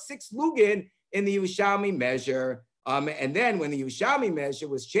total of 6 lugin in the Yerushalmi measure. And then when the Yerushalmi measure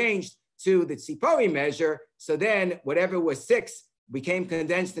was changed to the Tzipori measure, so then whatever was 6 became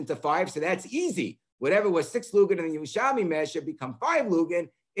condensed into 5. So that's easy. Whatever was 6 lugin in the Yerushalmi measure become 5 lugin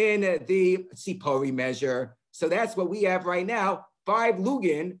in the Tzipori measure. So that's what we have right now. 5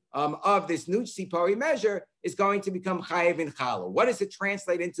 lugin of this new Tzipori measure is going to become chayav in challah. What does it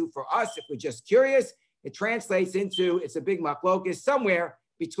translate into for us? If we're just curious, it translates into, it's a big machlokas, somewhere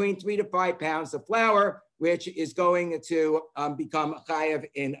between 3 to 5 pounds of flour, which is going to become chayav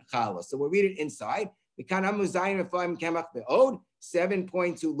in challah. So we'll read it inside.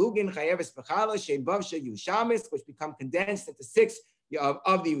 7.2 lugin chayavis b'challah she'bav she'yushamis, which become condensed into 6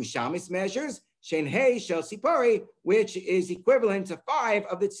 of the Yerushalmis measures. Shein Hey Shel Tzipori, which is equivalent to 5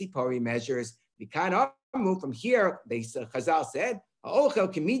 of the Tzipori measures. From here, Chazal said,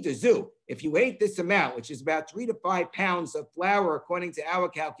 if you ate this amount, which is about 3 to 5 pounds of flour, according to our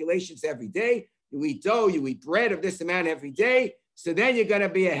calculations every day, you eat dough, you eat bread of this amount every day, so then you're going to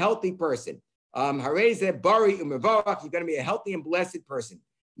be a healthy person. You're going to be a healthy and blessed person.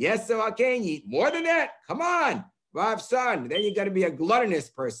 Yes, so okay, you eat more than that? Come on. Rav son, then you're going to be a gluttonous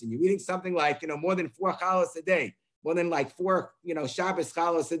person. You're eating something like, more than 4 chalos a day, more than like 4, Shabbos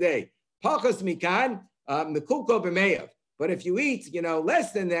chalos a day. Pachos mikan, mekulko b'meyav. But if you eat,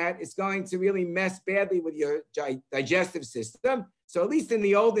 less than that, it's going to really mess badly with your digestive system. So at least in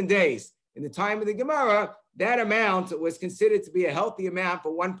the olden days, in the time of the Gemara, that amount was considered to be a healthy amount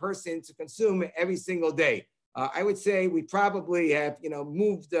for one person to consume every single day. I would say we probably have,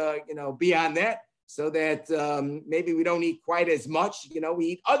 moved, beyond that. So that maybe we don't eat quite as much, we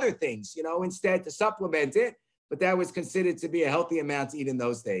eat other things, instead to supplement it. But that was considered to be a healthy amount to eat in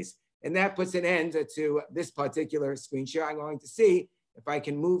those days. And that puts an end to this particular screen share. I'm going to see if I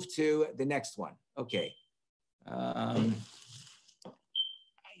can move to the next one. Okay. I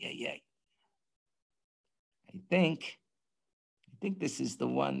think this is the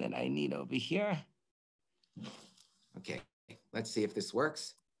one that I need over here. Okay, let's see if this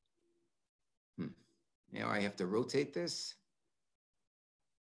works. Now I have to rotate this.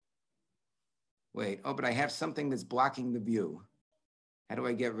 Wait, oh, but I have something that's blocking the view. How do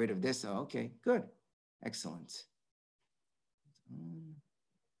I get rid of this? Oh, okay, good. Excellent.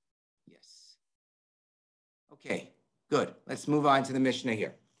 Yes. Okay, good. Let's move on to the Mishnah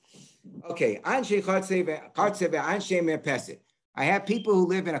here. Okay, I have people who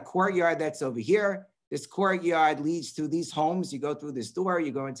live in a courtyard that's over here. This courtyard leads to these homes. You go through this door,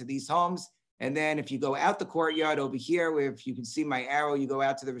 you go into these homes. And then if you go out the courtyard over here, where if you can see my arrow, you go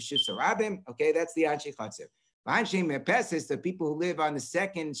out to the Rishus Harabim. Okay, that's the Anshe Chatzev. Anshe Merpeses, the people who live on the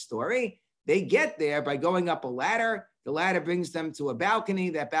second story, they get there by going up a ladder. The ladder brings them to a balcony.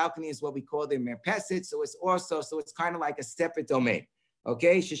 That balcony is what we call the Merpeset. So it's kind of like a separate domain.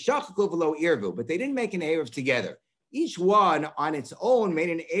 Okay, Sheshachaku v'lo irvu, but they didn't make an Erev together. Each one on its own made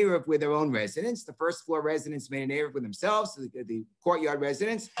an Erev with their own residence. The first floor residents made an Erev with themselves, so the courtyard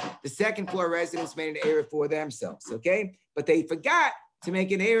residents. The second floor residents made an Erev for themselves, okay? But they forgot to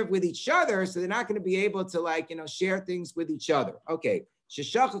make an Erev with each other, so they're not going to be able to share things with each other. Okay,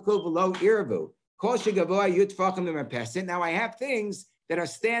 Sheshachaku v'lo irvu. Kol shegavoa yutfachim l'merpeset. Now I have things that are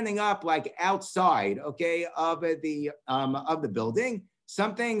standing up like outside, okay, of the building.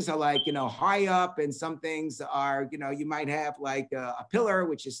 Some things are like, high up, and some things are, you might have like a pillar,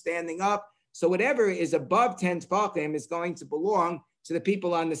 which is standing up. So whatever is above 10 tefachim is going to belong to the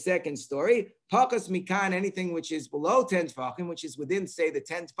people on the second story. Pakas mikan, anything which is below 10 tefachim, which is within, say, the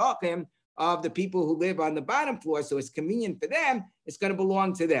 10 tefachim of the people who live on the bottom floor. So it's convenient for them. It's going to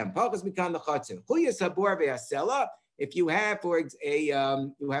belong to them. Pakas mikan l'chatzir. Chuyas habor ve'asela. If you have,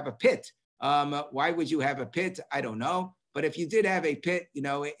 you have a pit. Why would you have a pit? I don't know. But if you did have a pit, did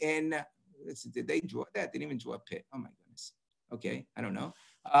they draw that? They didn't even draw a pit. Oh my goodness. Okay, I don't know.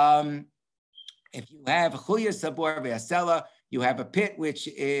 If you have Chuya Sabor Ve'asela, you have a pit which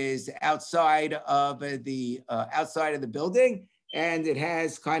is outside of the building, and it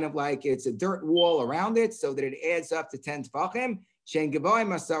has kind of like it's a dirt wall around it, so that it adds up to 10 tefachim. Shein Gavoy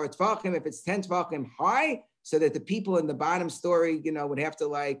Masar tefachim. If it's 10 tefachim high, so that the people in the bottom story, would have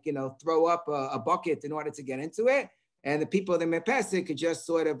to throw up a bucket in order to get into it. And the people of the Merpeset could just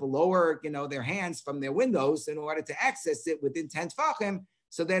sort of lower, their hands from their windows in order to access it within 10 tefachim.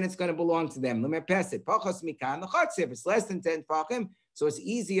 So then it's going to belong to them. The Merpeset, pachos mikan l'chatzir. It's less than 10 tefachim, so it's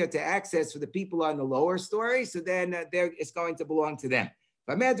easier to access for the people on the lower story. So then it's going to belong to them.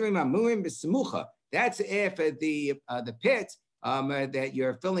 That's if the pit that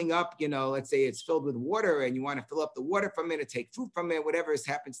you're filling up, let's say it's filled with water, and you want to fill up the water from it or take fruit from it, whatever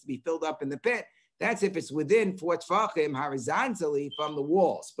happens to be filled up in the pit. That's if it's within 4 tefachim horizontally from the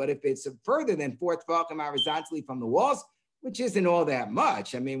walls. But if it's further than 4 tefachim horizontally from the walls, which isn't all that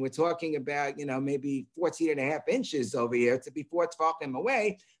much. I mean, we're talking about, maybe 14 and a half inches over here to be 4 tefachim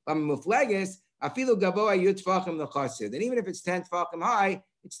away from mufleges, afilu gavoa yud tefachim l'chatzir. Then even if it's 10 tefachim high,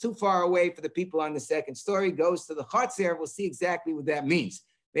 it's too far away for the people on the second story, goes to the chatzir. We'll see exactly what that means.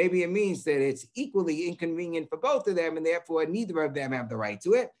 Maybe it means that it's equally inconvenient for both of them, and therefore neither of them have the right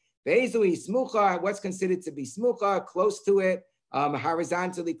to it. Ve'ezui smucha, what's considered to be smucha, close to it,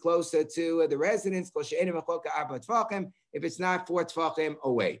 horizontally closer to the residence. If it's not 4 tefachim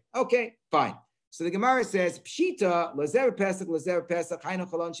away. Okay, fine. So the Gemara says, Pshita, lazer pesach, hainu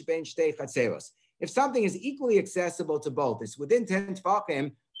chalon shebein shtei chatzeros. If something is equally accessible to both, it's within 10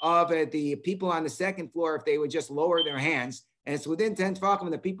 tefachim of the people on the second floor if they would just lower their hands, and it's within 10 tefachim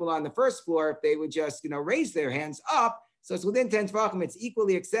of the people on the first floor if they would just, raise their hands up. So it's within 10 tefachim, it's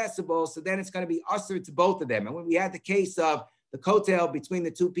equally accessible. So then it's going to be usher to both of them. And when we had the case of the kotel between the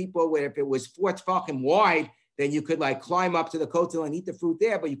two people, where if it was 4 tefachim wide, then you could climb up to the kotel and eat the fruit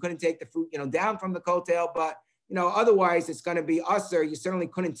there, but you couldn't take the fruit, down from the kotel. But, otherwise it's going to be usher. You certainly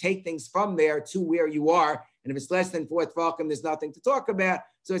couldn't take things from there to where you are. And if it's less than 4 tefachim, there's nothing to talk about.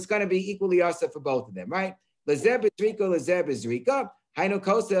 So it's going to be equally usher for both of them, right? Lezeb bezrika, lezeb bezrika. Hainu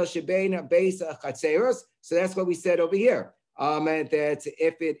kosel shebein beis chatzeros. So that's what we said over here. That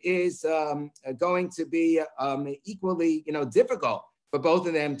if it is going to be equally, difficult for both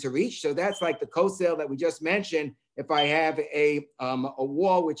of them to reach, so that's like the kosel that we just mentioned. If I have a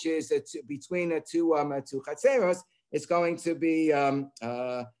wall which is between the two chatzeros, it's going to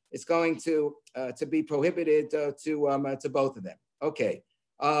be prohibited to both of them. Okay,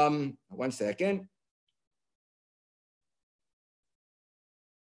 1 second.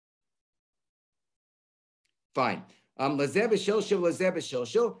 Fine. If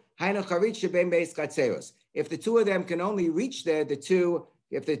the two of them can only reach there,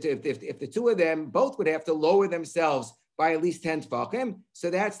 if the two of them both would have to lower themselves by at least 10 tefachim.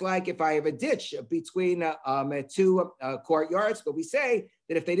 So that's like if I have a ditch between two courtyards, but we say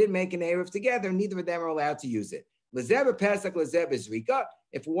that if they didn't make an eruv together, neither of them are allowed to use it. Lezeb pesach, lezeb zrika.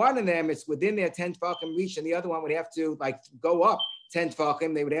 If one of them is within their 10 tefachim reach, and the other one would have to like go up 10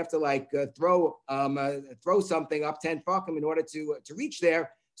 tefachim, they would have to like throw something up 10 tefachim in order to reach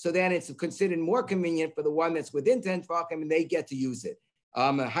there. So then it's considered more convenient for the one that's within 10 tefachim, and they get to use it.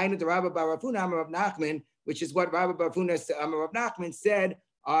 Hainu de Rabba bar Rav Huna Amar Rav Nachman, which is what Rabba bar Rav Nachman said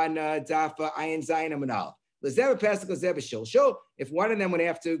on Daf Ayin Zayin Amud Aleph. Lezeb pesach, lezeb shilshul. If one of them would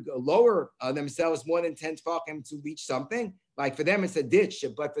have to lower themselves more than 10 tefachim to reach something, like for them it's a ditch,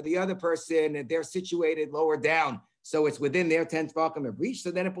 but for the other person they're situated lower down, so it's within their 10 tefachim of reach. So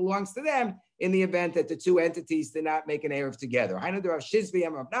then it belongs to them in the event that the two entities did not make an eruv together. I know there are Shizvi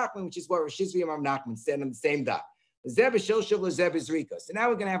and Rav Nachman, which is what Rav Shizvi and Rav Nachman said on the same dot. Lezeb shilshul, lezeb zrika. So now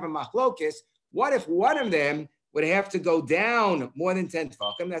we're going to have a machlokis. What if one of them would have to go down more than 10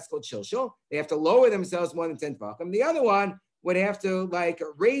 tefachim? That's called shilshul. They have to lower themselves more than 10 tefachim. The other one would have to like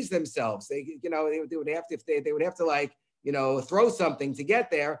raise themselves. They would have to, if they would have to like, throw something to get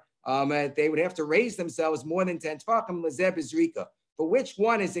there. They would have to raise themselves more than 10 tefachim. Lezeb zrika. For which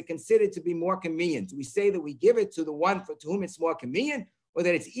one is it considered to be more convenient? Do we say that we give it to the one to whom it's more convenient, or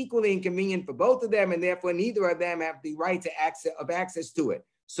that it's equally inconvenient for both of them, and therefore neither of them have the right to access to it?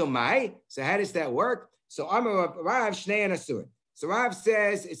 So how does that work? So Amar Rav Shnei and Asur. So Rav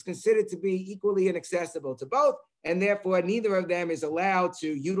says it's considered to be equally inaccessible to both, and therefore neither of them is allowed to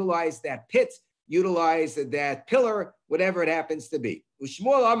utilize that pit, utilize that pillar, whatever it happens to be.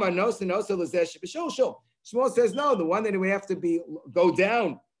 Ushmuel Amar Nosa Nosa Lezesh B'Shulshul. Shmuel says no, the one that would have to go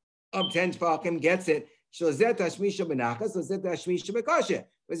down up 10 tefachim gets it. Because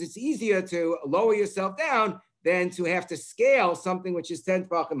it's easier to lower yourself down than to have to scale something which is 10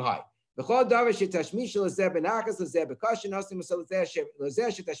 tefachim high.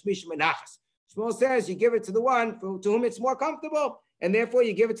 Shmuel says you give it to the one to whom it's more comfortable, and therefore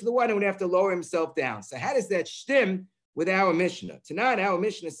you give it to the one who would have to lower himself down. So how does that stem with our Mishnah? Tonight, our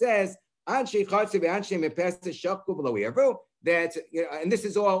Mishnah says, that, and this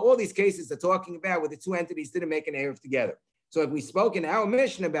is all these cases are talking about where the two entities didn't make an eruv together. So if we spoke in our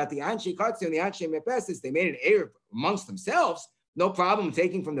Mishnah about the Anshe Katsu and the Anshe Mepesis, they made an eruv amongst themselves. No problem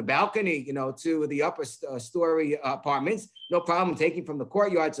taking from the balcony, to the upper story apartments. No problem taking from the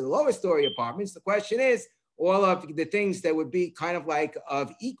courtyard to the lower story apartments. The question is, all of the things that would be kind of like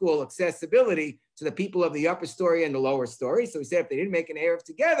of equal accessibility to the people of the upper story and the lower story. So we said if they didn't make an eruv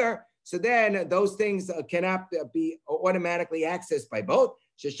together, so then those things cannot be automatically accessed by both.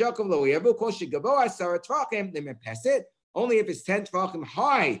 Only if it's 10 tefachim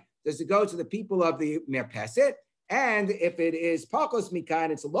high does it go to the people of the merpeset. And if it is pakos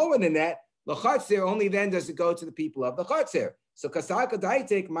mikan, it's lower than that, l'chatzir, only then does it go to the people of the chatzir. So kasaka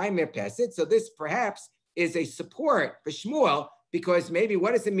daitek my merpeset. So this perhaps is a support for Shmuel, because maybe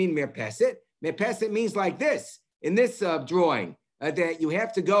what does it mean merpeset? Merpeset means like this, in this drawing, that you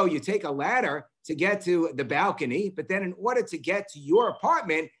have to go, you take a ladder to get to the balcony, but then in order to get to your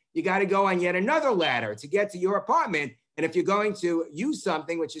apartment, you got to go on yet another ladder to get to your apartment. And if you're going to use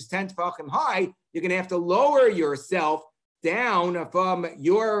something which is 10 tefachim high, you're going to have to lower yourself down from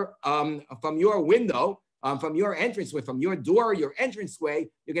your window, from your entranceway, from your door, your entranceway.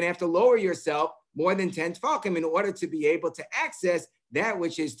 You're going to have to lower yourself more than 10 tefachim in order to be able to access that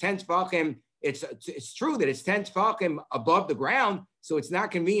which is 10 tefachim. It's true that it's 10 tefachim above the ground, so it's not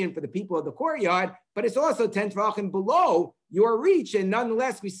convenient for the people of the courtyard, but it's also 10 tefachim below your reach. And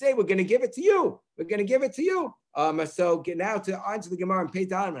nonetheless, we say we're going to give it to you. We're going to give it to you. So get now onto the Gemara and Pei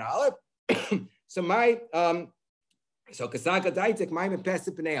Dalet and Aleph. So Kasaka Daitek my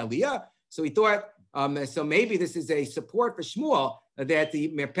Mepesip B'nei Aliyah. So we thought, so maybe this is a support for Shmuel that the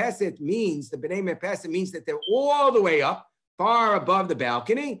Merpeset means, the B'nei Merpeset means that they're all the way up, far above the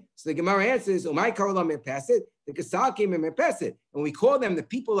balcony. So the Gemara answers, Umay Karola Merpeset, the Kasakim Merpeset. And we call them the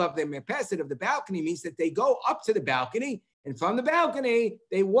people of the Merpeset, of the balcony, means that they go up to the balcony, and from the balcony,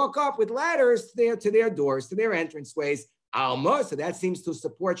 they walk up with ladders to their doors, to their entranceways. Alma, so that seems to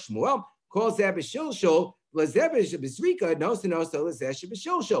support Shmuel. Calls that b'shilshul, lazebish b'srika, nosa lazesh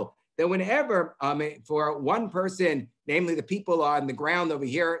b'shilshul. That whenever, for one person, namely the people on the ground over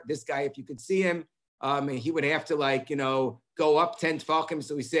here, this guy, if you could see him, he would have to go up 10 tefachim.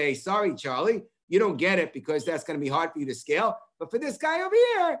 So we say, sorry, Charlie, you don't get it because that's going to be hard for you to scale. But for this guy over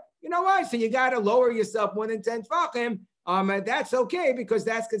here, you know what? So you got to lower yourself more than 10 tefachim. That's okay because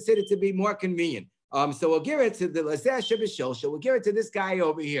that's considered to be more convenient. So we'll give it to the Lazesh B'Shilshul. We'll give it to this guy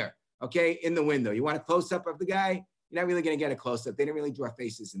over here, okay, in the window. You want a close-up of the guy? You're not really going to get a close-up. They didn't really draw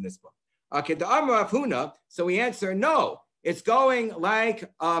faces in this book. So we answer no. It's going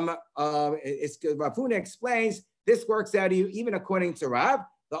like Rav Huna explains. This works out even according to Rav.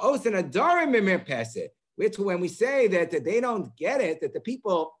 The osin adarim mirpeset, which when we say that they don't get it, that the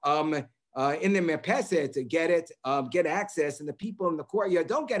people in the mirpeset get access, and the people in the courtyard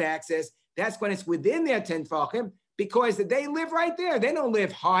don't get access. That's when it's within their 10 tefachim, because they live right there. They don't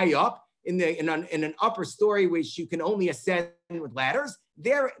live high up in an upper story which you can only ascend with ladders.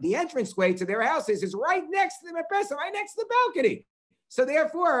 The entranceway to their houses is right next to the mirpeset, right next to the balcony. So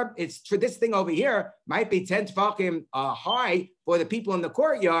therefore, this thing over here might be 10 tefachim high for the people in the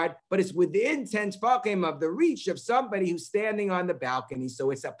courtyard, but it's within 10 tefachim of the reach of somebody who's standing on the balcony.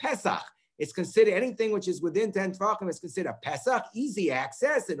 So it's a Pesach. It's considered anything which is within 10 tefachim is considered a Pesach, easy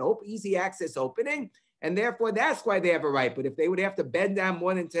access, easy access opening. And therefore, that's why they have a right. But if they would have to bend down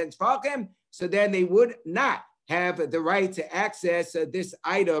more than 10 tefachim, so then they would not have the right to access this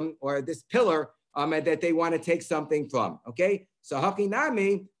item or this pillar that they want to take something from. Okay, so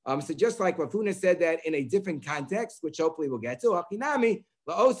hakinami. So just like Rav Huna said that in a different context, which hopefully we'll get to. Hakinami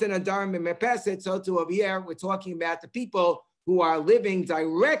la'osen adarim b'merpeset. So to over here, we're talking about the people who are living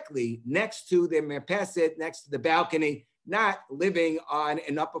directly next to the merpeset, next to the balcony, not living on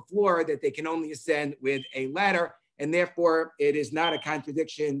an upper floor that they can only ascend with a ladder, and therefore it is not a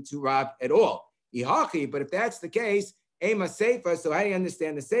contradiction to Rav at all. But if that's the case, ema seifa. So how do you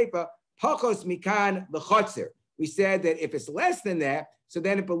understand the seifa? Pachos mikan l'chotzer. We said that if it's less than that, so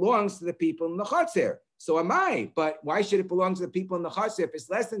then it belongs to the people in the chotzer. So am I. But why should it belong to the people in the chotzer if it's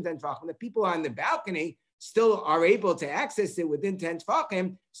less than 10 tefachim? The people on the balcony still are able to access it within 10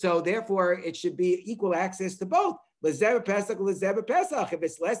 tefachim. So therefore, it should be equal access to both. L'zeva pesach, l'zeva pesach. If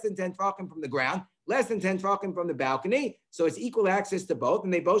it's less than 10 tefachim from the ground, less than 10 tefachim from the balcony, so it's equal access to both,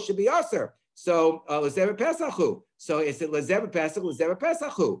 and they both should be aser. So l'zeva pesachu. So is it l'zeva pesach, l'zeva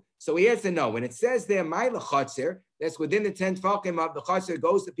pesachu? So he answered no. When it says there, my l'chotzer, that's within the 10 tefachim of the chotzer,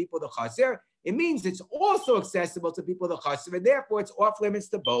 goes to people of the chotzer, it means it's also accessible to people of the chotzer, and therefore it's off limits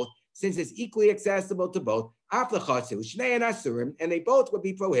to both, since it's equally accessible to both. Af l'chotzer, u'shnei and asurim, and they both would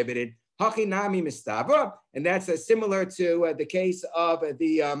be prohibited. Hachinami mistava, and that's similar to the case of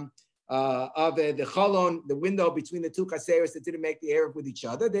the chalon, the window between the two chaseros that didn't make the eruv with each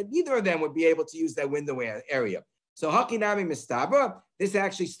other, that neither of them would be able to use that window area. So hakinami mistava, this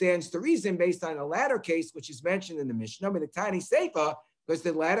actually stands to reason based on a latter case which is mentioned in the Mishnah, in the tiny seifa, because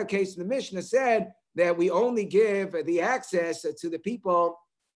the latter case in the Mishnah said that we only give the access to the people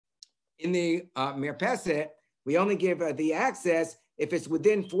in the mirpeset. We only give the access if it's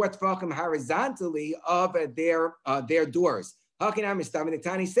within 4 tefachim horizontally of their doors. If it's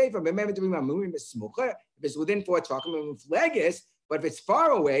within 4 tefachim, but if it's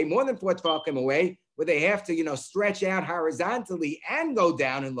far away, more than 4 tefachim away, where they have to, stretch out horizontally and go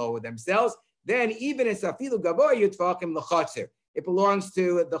down and lower themselves, then even it's afilu gavoy tefachim l'chotzer. It belongs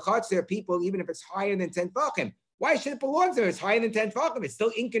to the chotzer people, even if it's higher than 10 tefachim. Why should it belong to them? It's higher than 10 tefachim. It's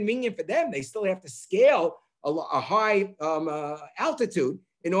still inconvenient for them. They still have to scale a high altitude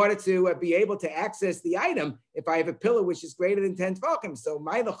in order to be able to access the item if I have a pillar which is greater than 10 tefachim. So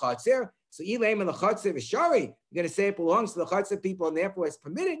my l'chotzer, so ilaim and l'chotzer v'shari, you're going to say it belongs to the chotzer people and therefore it's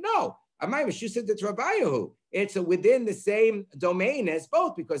permitted? No. It's within the same domain as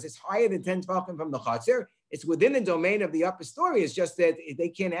both because it's higher than 10 tefachim from the chotzer. It's within the domain of the upper story. It's just that they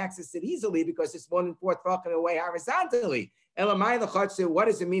can't access it easily because it's more than 4 tefachim away horizontally. Elamai l'chotzer, what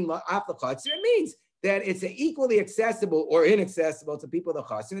does it mean? Af l'chotzer, it means that it's equally accessible or inaccessible to people of the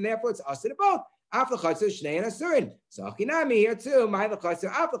chotzer, and therefore it's us to both. Af l'chotzer shnei and asurin. So achinami here too. My l'chotzer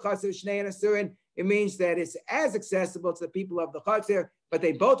af l'chotzer shnei and asurin. It means that it's as accessible to the people of the chotzer, but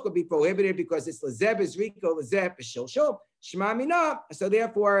they both could be prohibited because it's lezeb is riko, lezeb is shilshul, shema mina. So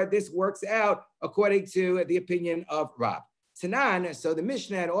therefore, this works out according to the opinion of Rab. Tanan. So the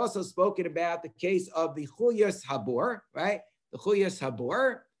Mishnah had also spoken about the case of the chulyas habor, right? The chulyas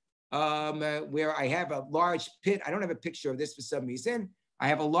habor. Where I have a large pit. I don't have a picture of this for some reason. I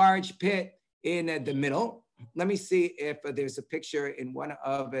have a large pit in the middle. Let me see if there's a picture in one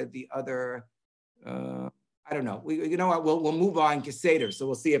of the other, I don't know. You know what, we'll move on to Seder, so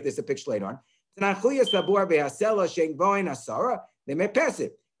we'll see if there's a picture later on.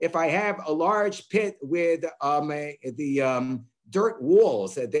 If I have a large pit with the dirt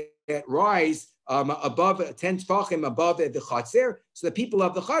walls that rise above 10 tefachim above the chotzer, so the people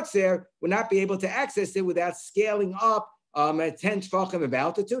of the chotzer would not be able to access it without scaling up 10 tefachim of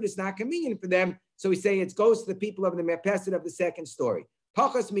altitude. It's not convenient for them. So we say it goes to the people of the merpeset of the second story.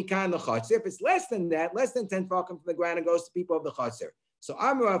 Pachas mikan l'chotzer. If it's less than that, less than 10 tefachim from the ground, it goes to people of the chotzer. So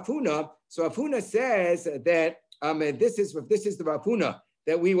Amar Rav Huna. So Rav Huna says that this is the Rav Huna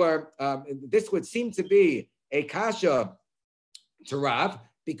that we were, this would seem to be a kasha to Rav,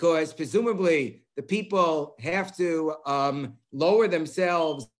 because presumably the people have to lower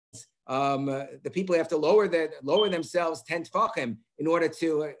themselves. The people have to lower themselves 10 tefachim in order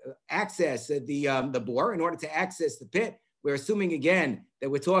to access the bore, in order to access the pit. We're assuming again that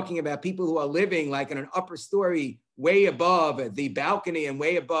we're talking about people who are living like in an upper story, way above the balcony and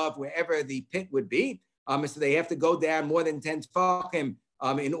way above wherever the pit would be. So they have to go down more than 10 tefachim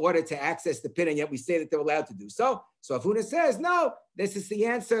in order to access the pit, and yet we say that they're allowed to do so. So Afuna says, no, this is the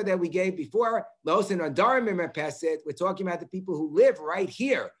answer that we gave before. We're talking about the people who live right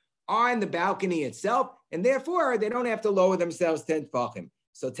here on the balcony itself, and therefore they don't have to lower themselves 10 tefachim.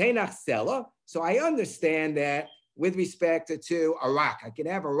 So Teinach Sela. So I understand that with respect to a rock, I can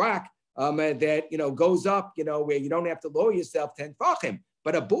have a rock that goes up, where you don't have to lower yourself 10 tefachim.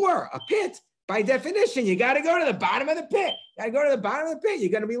 But a bore, a pit, by definition, you got to go to the bottom of the pit. You got to go to the bottom of the pit. You're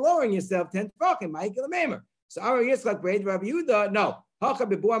going to be lowering yourself 10 tefachim. So our Yitzchak Braid Rabbi Yehuda, no.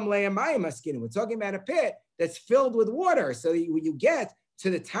 We're talking about a pit that's filled with water. So you get to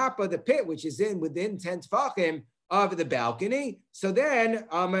the top of the pit, which is within 10 tefachim of the balcony. So then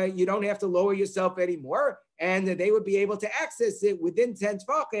you don't have to lower yourself anymore, and they would be able to access it within 10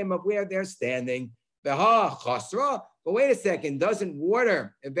 tefachim of where they're standing. But wait a second, doesn't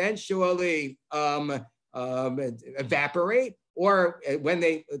water eventually evaporate? Or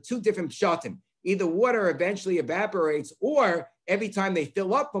when two different pshatim, either water eventually evaporates, or every time they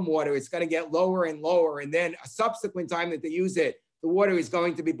fill up from water, it's going to get lower and lower. And then a subsequent time that they use it, the water is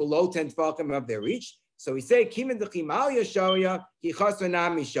going to be below 10 tefachim of their reach. So we say,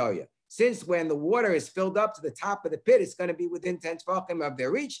 since when the water is filled up to the top of the pit, it's going to be within 10 tefachim of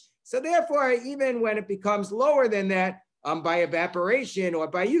their reach. So therefore, even when it becomes lower than that, by evaporation or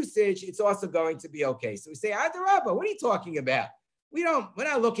by usage, it's also going to be okay. So we say, Adarabba, what are you talking about? We're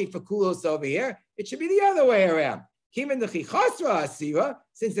not looking for kulos over here. It should be the other way around. Since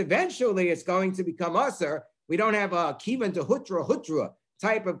eventually it's going to become usher, we don't have a kivan to hutra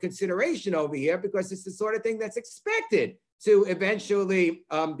type of consideration over here, because it's the sort of thing that's expected to eventually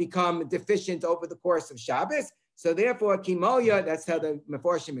become deficient over the course of Shabbos. So therefore, kimalya, that's how the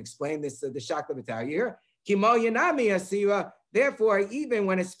Meforshim explain this, the Shakla B'Tar here. Kimalya nami asira. Therefore, even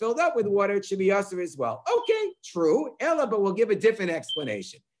when it's filled up with water, it should be usher as well. Okay, true. Ella, but we'll give a different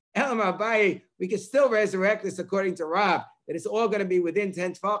explanation. Ella Mabaye, we can still resurrect this according to Rav, that it's all going to be within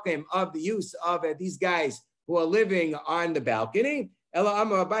 10 tefachim of the use of these guys who are living on the balcony. Ella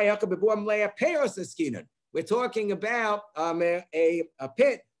Amar Abaye Hakabebuam Leah Peos Askinan. We're talking about a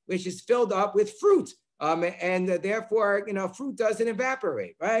pit which is filled up with fruit. And therefore, fruit doesn't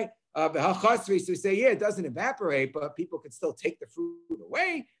evaporate, right? So we say, yeah, it doesn't evaporate, but people could still take the fruit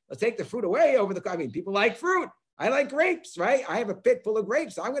away. They'll take the fruit away people like fruit. I like grapes, right? I have a pit full of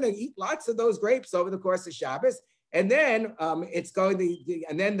grapes. So I'm going to eat lots of those grapes over the course of Shabbos. And then it's going to,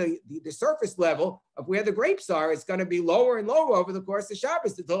 and then the surface level of where the grapes are is going to be lower and lower over the course of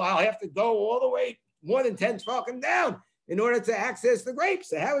Shabbos until I'll have to go all the way more than 10 tefachim down in order to access the grapes.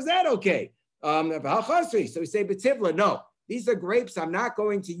 So how is that okay? So we say, B'tivla, no, these are grapes I'm not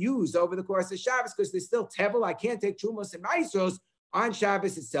going to use over the course of Shabbos because they're still tevel. I can't take trumos and maasros on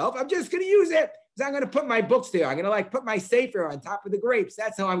Shabbos itself. I'm just going to use it because I'm going to put my books there. I'm going to put my sefer on top of the grapes.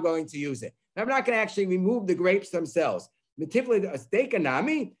 That's how I'm going to use it. I'm not going to actually remove the grapes themselves. And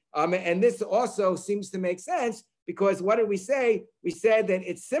this also seems to make sense because what did we say? We said that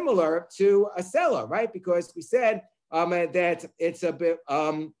it's similar to a cellar, right? Because we said that it's a bit,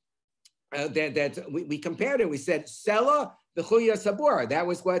 that we compared it. We said cellar, the chuya sabur. That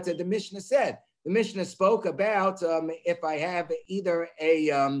was what the Mishnah said. The Mishnah spoke about if I have either a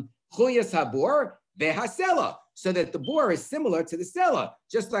chuya sabur, vehasela, so that the bore is similar to the cellar,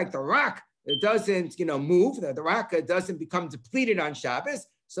 just like the rock. It doesn't, move. The rock doesn't become depleted on Shabbos.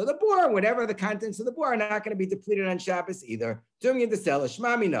 So the bore, whatever the contents of the bore, are not going to be depleted on Shabbos either. Doing it the cellar,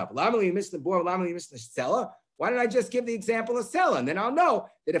 shmami nav. Lamali miss the bore, lamali miss the cellar. Why don't I just give the example of cellar? And then I'll know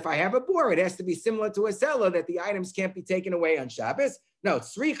that if I have a bore, it has to be similar to a cellar, that the items can't be taken away on Shabbos. No,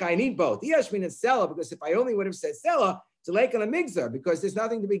 tzricha, I need both. Yeshmin and cellar, because if I only would have said cellar, it's a lake and a migzar, because there's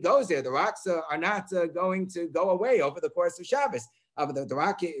nothing to be goes there. The rocks are not going to go away over the course of Shabbos. The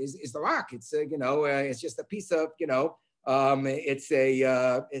rock is the rock. It's it's just a piece of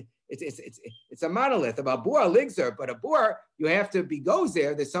it's a monolith. Of a bor ligzer, but a bor you have to be goes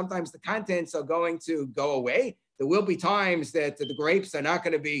there. That sometimes the contents are going to go away. There will be times that the grapes are not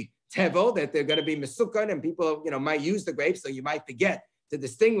going to be tevel, that they're going to be mesukan, and people might use the grapes, so you might forget to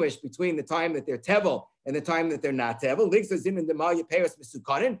distinguish between the time that they're tevel and the time that they're not tevel. Ligzer zim and demalya peiros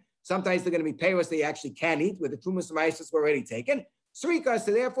mesukanin. Sometimes they're going to be peiros they actually can eat, where the trumas ma'asos were already taken. Srika.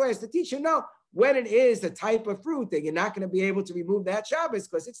 So therefore, as the teacher know, when it is a type of fruit that you're not going to be able to remove that Shabbos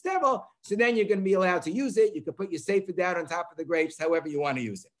because it's devil, so then you're going to be allowed to use it. You can put your sefer down on top of the grapes, however you want to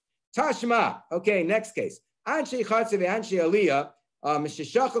use it. Tashma. Okay, next case. Anshe Chatzir Anshe Aliyah.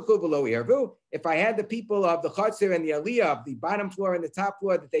 If I had the people of the Chatzir and the Aliyah, of the bottom floor and the top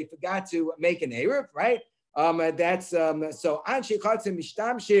floor, that they forgot to make an Erev, right? That's so Anshe Chatzir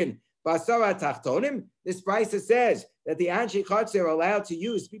Mishtamshin Basara Tachtonim. This Brisa says that the Anshe Chatzir are allowed to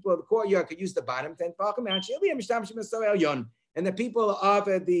use, people of the courtyard could use the bottom 10 Tefachim, Anshe Aliyah Mishtamshin Basara Elyon. And the people of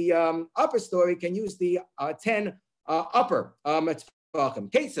the upper story can use the 10 upper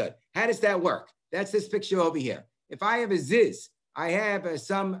Tefachim. Kesed, how does that work? That's this picture over here. If I have a ziz, I have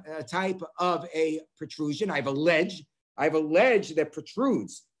some type of a protrusion. I have a ledge that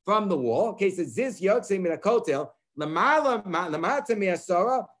protrudes from the wall. Okay, so ziz yotze min hakotel lamata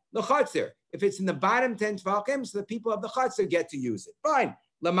miasara l'chatzir. If it's in the bottom 10 tefachim, so the people of the chatzir get to use it. Fine.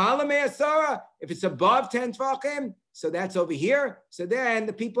 Lamala miasara. If it's above 10 tefachim, so that's over here. So then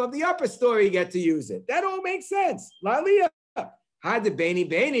the people of the upper story get to use it. That all makes sense. Laliyah. Had the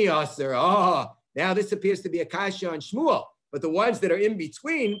beni aser. Oh, now this appears to be a kasha on Shmuel. But the ones that are in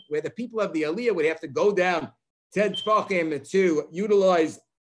between, where the people of the Aliyah would have to go down 10 tefachim to utilize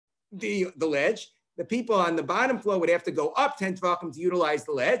the ledge, the people on the bottom floor would have to go up 10 tefachim to utilize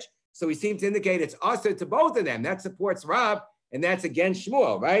the ledge. So we seem to indicate it's also to both of them. That supports Rav, and that's against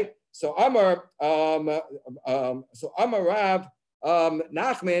Shmuel, right? So Amar Rav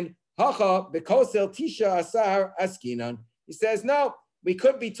Nachman Hacha Bekosel Tisha Asar Askinan. He says no. We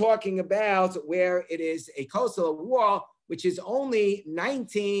could be talking about where it is a kosel wall, which is only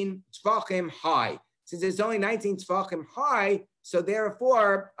 19 tefachim high. Since it's only 19 tefachim high, so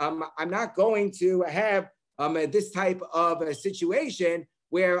therefore, I'm not going to have this type of a situation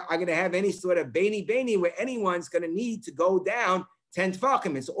where I'm going to have any sort of beni where anyone's going to need to go down 10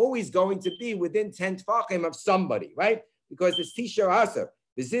 tefachim. It's always going to be within 10 tefachim of somebody, right? Because it's Tisha Asar.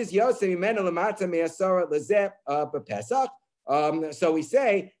 This is Yosef Imenu Lamata Me'asara Lezeh B'Pesach. So we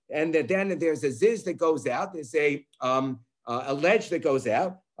say, and then there's a ziz that goes out. There's a ledge that goes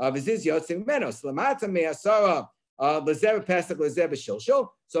out. Viziz yotzim menos lamata me'asara lezer pesach lezer b'shilshul.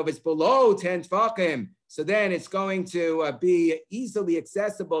 So if it's below 10 tefachim, so then it's going to be easily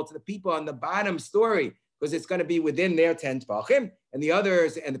accessible to the people on the bottom story because it's going to be within their 10 tefachim, and the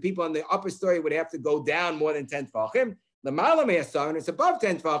others and the people on the upper story would have to go down more than 10 tefachim. Lamala me'asara, and it's above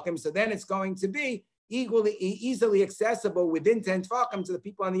 10 tefachim, so then it's going to be easily accessible within 10 tefachim to the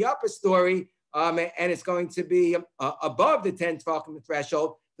people on the upper story, and it's going to be above the 10 tefachim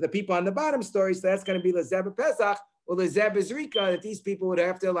threshold for the people on the bottom story. So that's going to be lezeb pesach or lezeb zrika, that these people would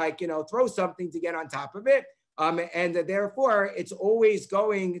have to throw something to get on top of it, and therefore it's always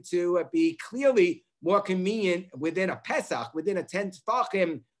going to be clearly more convenient within a pesach, within a 10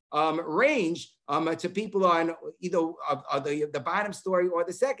 tefachim range to people on either the bottom story or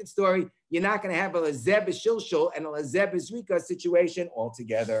the second story. You're not going to have a lezeb shilshul and a lezeb zrika situation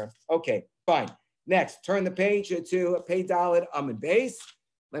altogether. Okay, fine. Next, turn the page to Pei Dalet Amud Beis.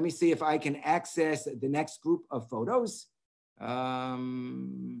 Let me see if I can access the next group of photos.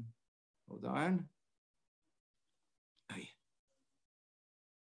 Hold on.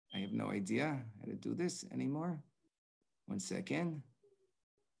 I have no idea how to do this anymore. 1 second.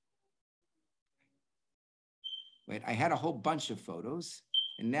 Wait, I had a whole bunch of photos,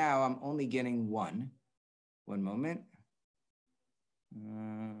 and now I'm only getting one. 1 moment.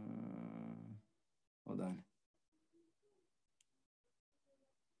 Hold on.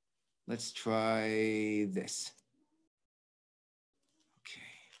 Let's try this.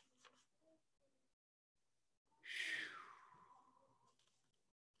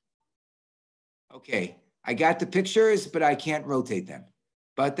 Okay, I got the pictures, but I can't rotate them.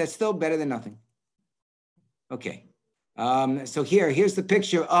 But that's still better than nothing. Okay, so here's the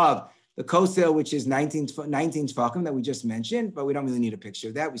picture of the kosel, which is 19 tefachim that we just mentioned, but we don't really need a picture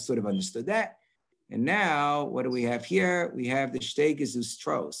of that. We sort of understood that. And now, what do we have here? We have the shtei gezus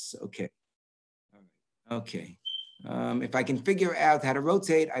tros. Okay. Okay. If I can figure out how to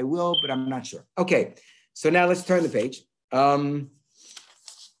rotate, I will, but I'm not sure. Okay, so now let's turn the page. Tashma,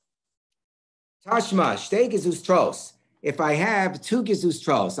 shtei gezus tros. If I have 2 gezus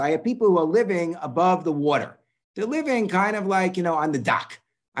tros, I have people who are living above the water. They're living kind of like, on the dock.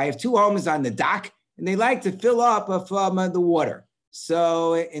 I have 2 homes on the dock, and they like to fill up from the water.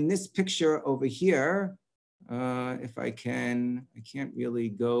 So in this picture over here, if I can't really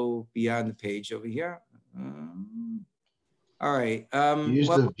go beyond the page over here. All right. Use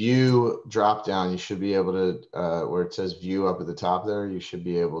the view drop down. You should be able to, where it says view up at the top there, you should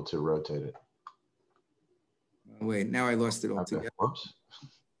be able to rotate it. Wait, now I lost it Okay, altogether. whoops.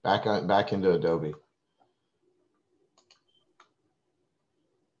 Back into Adobe.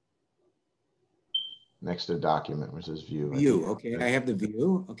 Next to document, which is view. View, okay, I have the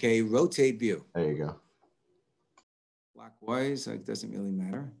view. Okay, rotate view. There you go. Clockwise, it doesn't really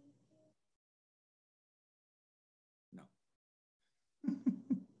matter. No.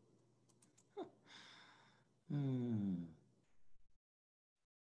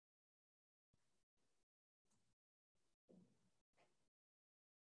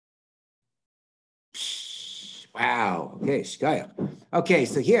 Wow. Okay, Shkaya. Okay,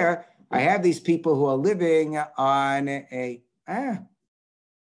 so here I have these people who are living on a. I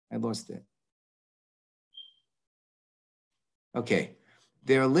lost it. Okay,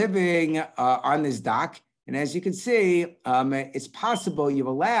 they're living on this dock, and as you can see, it's possible you've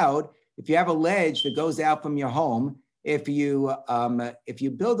allowed, if you have a ledge that goes out from your home, if you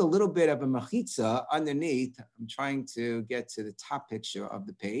build a little bit of a mechitza underneath. I'm trying to get to the top picture of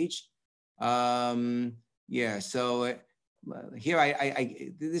the page. Yeah, so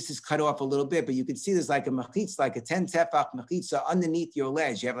here this is cut off a little bit, but you can see there's like a mechitza, like a 10 tefach mechitza underneath your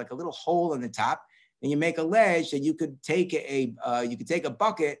ledge. You have like a little hole in the top, and you make a ledge that you could take a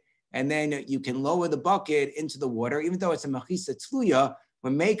bucket, and then you can lower the bucket into the water, even though it's a mechitza tluya.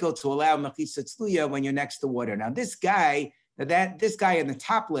 We're makel to allow mechitza tluya when you're next to water. Now this guy on the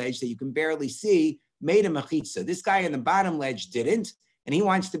top ledge that you can barely see made a mechitza. This guy on the bottom ledge didn't, and he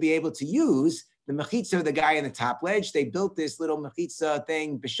wants to be able to use the mechitza of the guy on the top ledge. They built this little mechitza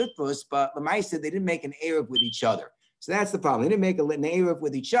thing, b'shutfus, but Lamaisa, they didn't make an eruv with each other. So that's the problem. They didn't make an eruv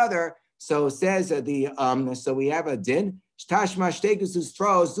with each other. So it says so we have a din.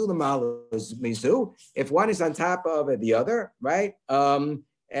 If one is on top of the other, right?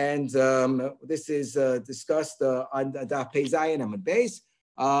 This is discussed on Daf Pei Zayin Amud Beis.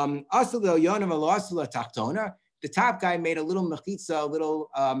 The top guy made a little mechitza, a little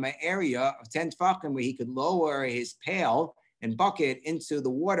area of 10 tefachim where he could lower his pail and bucket into the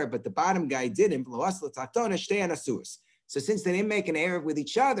water, but the bottom guy didn't. So since they didn't make an eruv with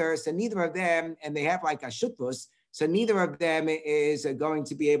each other, so neither of them, and they have like a shutfus, so neither of them is going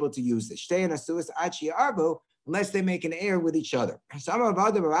to be able to use this. Unless they make an eruv with each other.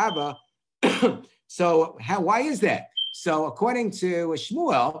 So why is that? So according to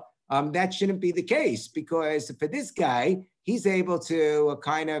Shmuel, that shouldn't be the case, because for this guy, he's able to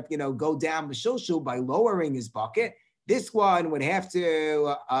kind of, go down the shulshul by lowering his bucket. This one would have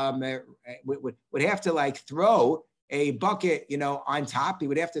to would have to like throw a bucket, on top. He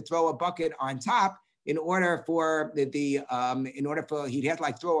would have to throw a bucket on top in order for he'd have to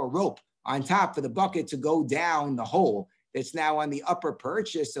like throw a rope on top for the bucket to go down the hole that's now on the upper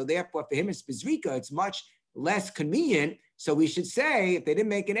perch. So therefore, for him, it's bezrika. It's much less convenient. So we should say, if they didn't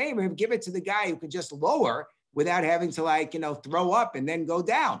make an eruv, give it to the guy who could just lower without having to throw up and then go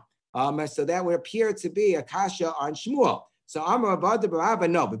down. So that would appear to be a kasha on Shmuel. So Amar Avada Barava,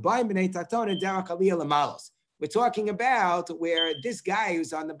 no, but by B'nai Taton and Derech Aliyah Lamalos. We're talking about where this guy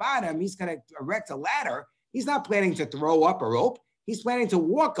who's on the bottom, he's going to erect a ladder. He's not planning to throw up a rope. He's planning to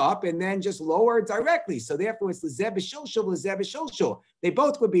walk up and then just lower directly. So therefore, it's l'zeh b'shulshul. They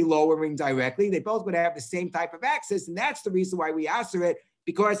both would be lowering directly. They both would have the same type of access, and that's the reason why we answer it,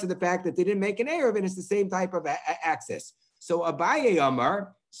 because of the fact that they didn't make an eruv, and it's the same type of access. So Abaye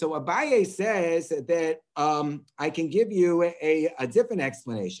Amar. So Abaye says that I can give you a different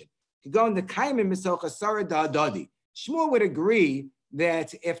explanation. You go into Kaimim Misocha Sarah Da'adadi. Shmuel would agree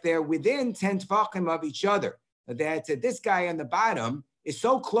that if they're within 10 tefachim of each other, that this guy on the bottom is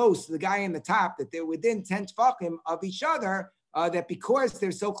so close to the guy on the top that they're within 10 tefachim of each other, that because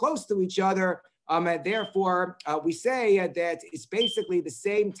they're so close to each other, therefore we say that it's basically the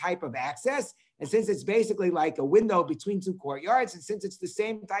same type of access. And since it's basically like a window between two courtyards, and since it's the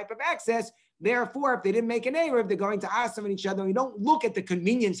same type of access, therefore, if they didn't make an eruv, they're going to asim on each other. We don't look at the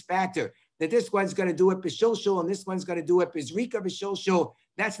convenience factor that this one's going to do it b'shulshul and this one's going to do it b'zrika b'shulshul.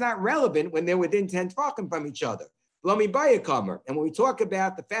 That's not relevant when they're within 10 tefachim from each other. Lomi bayakamer. And when we talk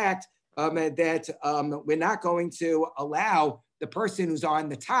about the fact that we're not going to allow the person who's on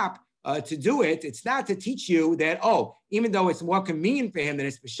the top to do it, it's not to teach you that, even though it's more convenient for him than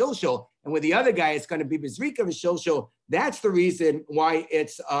it's b'shulshul, and with the other guy, it's going to be b'zrika b'shulshul. That's the reason why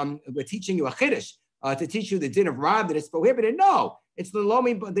it's we're teaching you a chiddush to teach you the din of Rav that it's prohibited. No, it's the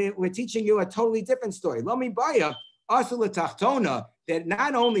lomi. We're teaching you a totally different story. Lomi baya asul tachtona. That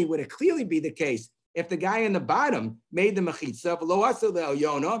not only would it clearly be the case if the guy in the bottom made the mechitza, lo asul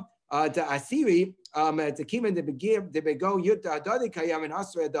le'oyona to asiri to kimen to begir to bego yut hadadi kayam and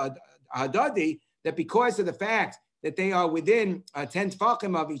hasra hadadi, that because of the fact that they are within 10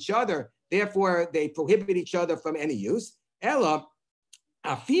 tefachim of each other. Therefore, they prohibit each other from any use. Ella,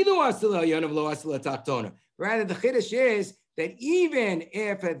 rather, the chiddush is that even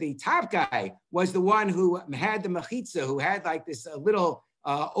if the top guy was the one who had the mechitza, who had like this little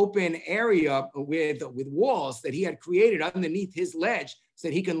open area with walls that he had created underneath his ledge so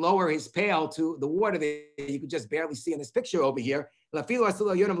that he can lower his pail to the water that you can just barely see in this picture over here. I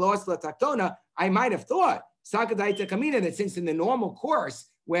might have thought that since in the normal course,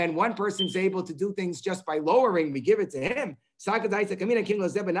 when one person's able to do things just by lowering, we give it to him. In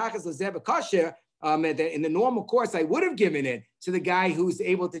the normal course, I would have given it to the guy who's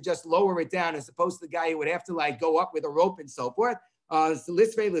able to just lower it down as opposed to the guy who would have to like go up with a rope and so forth. That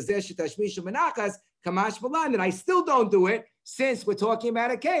I still don't do it since we're talking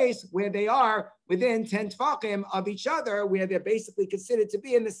about a case where they are within 10 tefachim of each other, where they're basically considered to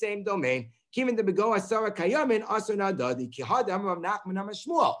be in the same domain. Like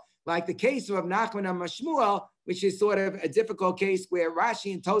the case of Nachman and Mashmuel, which is sort of a difficult case where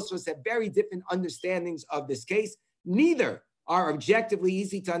Rashi and Tosfos have very different understandings of this case. Neither are objectively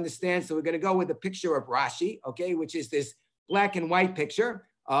easy to understand. So we're going to go with a picture of Rashi, okay, which is this black and white picture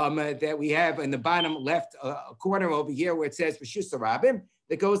that we have in the bottom left corner over here where it says Reshus Harabim,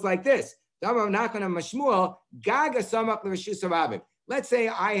 that goes like this. Let's say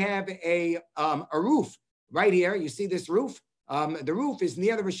I have a roof right here. You see this roof? The roof is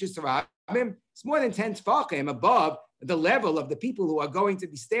near the Reshus Harabim. It's more than 10 tefachim above the level of the people who are going to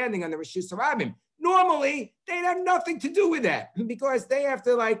be standing on the Reshus Harabim. Normally, they'd have nothing to do with that because they have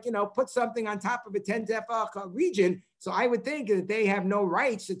to put something on top of a 10 tefach region. So I would think that they have no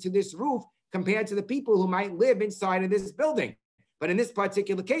rights to this roof compared to the people who might live inside of this building. But in this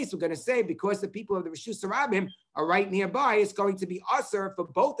particular case, we're going to say because the people of the Reshus Harabim are right nearby, it's going to be usher for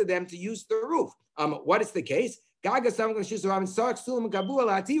both of them to use the roof. What is the case? The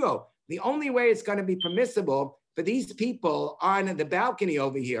only way it's going to be permissible for these people on the balcony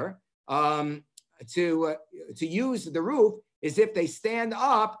over here to use the roof is if they stand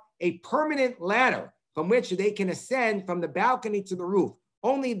up a permanent ladder from which they can ascend from the balcony to the roof.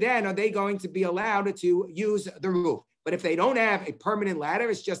 Only then are they going to be allowed to use the roof. But if they don't have a permanent ladder,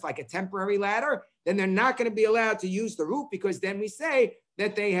 it's just like a temporary ladder, then they're not going to be allowed to use the roof because then we say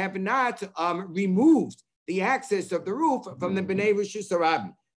that they have not removed the access of the roof from the Bnei Reshus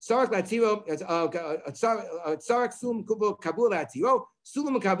Harabim.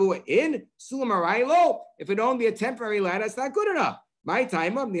 If it only be a temporary ladder, it's not good enough. My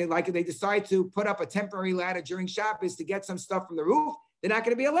time, like if they decide to put up a temporary ladder during Shabbos to get some stuff from the roof, they're not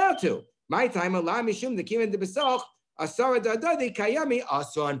going to be allowed to. My time, it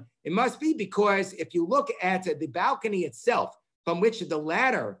must be because if you look at the balcony itself, from which the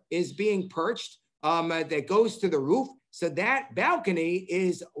ladder is being perched, that goes to the roof, so that balcony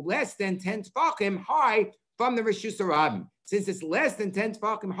is less than 10 tefachim high from the Reshus Harabim. Since it's less than 10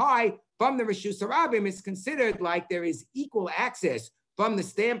 tefachim high from the Reshus Harabim, it's considered like there is equal access from the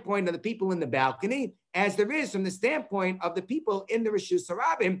standpoint of the people in the balcony as there is from the standpoint of the people in the Reshus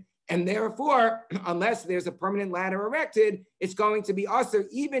Harabim. And therefore, unless there's a permanent ladder erected, it's going to be usher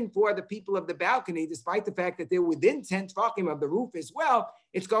even for the people of the balcony, despite the fact that they're within 10 tefachim of the roof as well.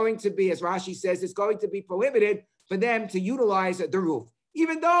 It's going to be, as Rashi says, it's going to be prohibited for them to utilize the roof.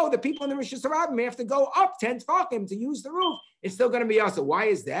 Even though the people in the Reshus Harabim may have to go up 10 tefachim to use the roof, it's still going to be usher. Why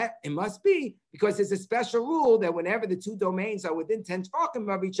is that? It must be because there's a special rule that whenever the two domains are within 10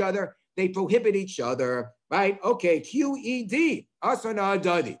 tefachim of each other, they prohibit each other, right? Okay, QED, usher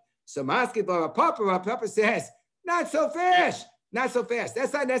na'adadi. So Papa says, not so fast, not so fast.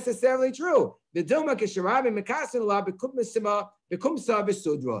 That's not necessarily true. Maybe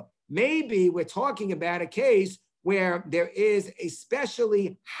we're talking about a case where there is a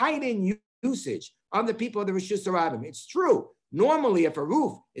specially heightened usage of the people of the Reshus Harabim. It's true. Normally, if a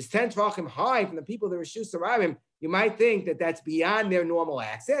roof is 10 tefachim high from the people of the Reshus Harabim, you might think that that's beyond their normal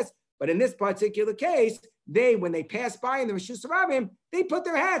access. But in this particular case, when they pass by in the Reshus Harabim, they put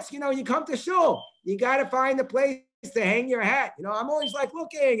their hats. You come to shul, you got to find a place to hang your hat. I'm always like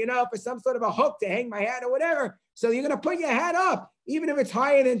looking, for some sort of a hook to hang my hat or whatever. So you're going to put your hat up, even if it's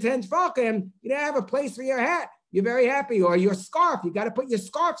higher than 10 tefachim. You don't have a place for your hat. You're very happy. Or your scarf, you got to put your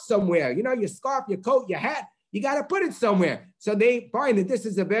scarf somewhere. Your scarf, your coat, your hat, you got to put it somewhere. So they find that this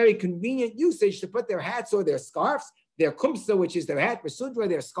is a very convenient usage to put their hats or their scarves, their kumsa, which is their hat, besudra,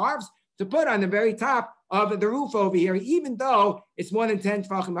 their scarves, to put on the very top of the roof over here, even though it's more than 10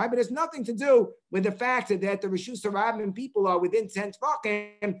 tefachim high. But it's nothing to do with the fact that the Reshus Harabim people are within 10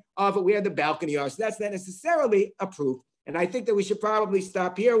 tefachim of where the balcony are. So that's not necessarily a proof. And I think that we should probably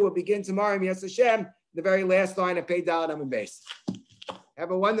stop here. We'll begin tomorrow, Yas Hashem, the very last line of Pei Dalet Amud Beis.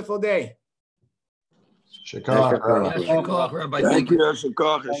 Have a wonderful day. Shakar. Rabbi. Thank you.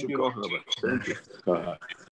 Shakar, Rabbi. Thank you.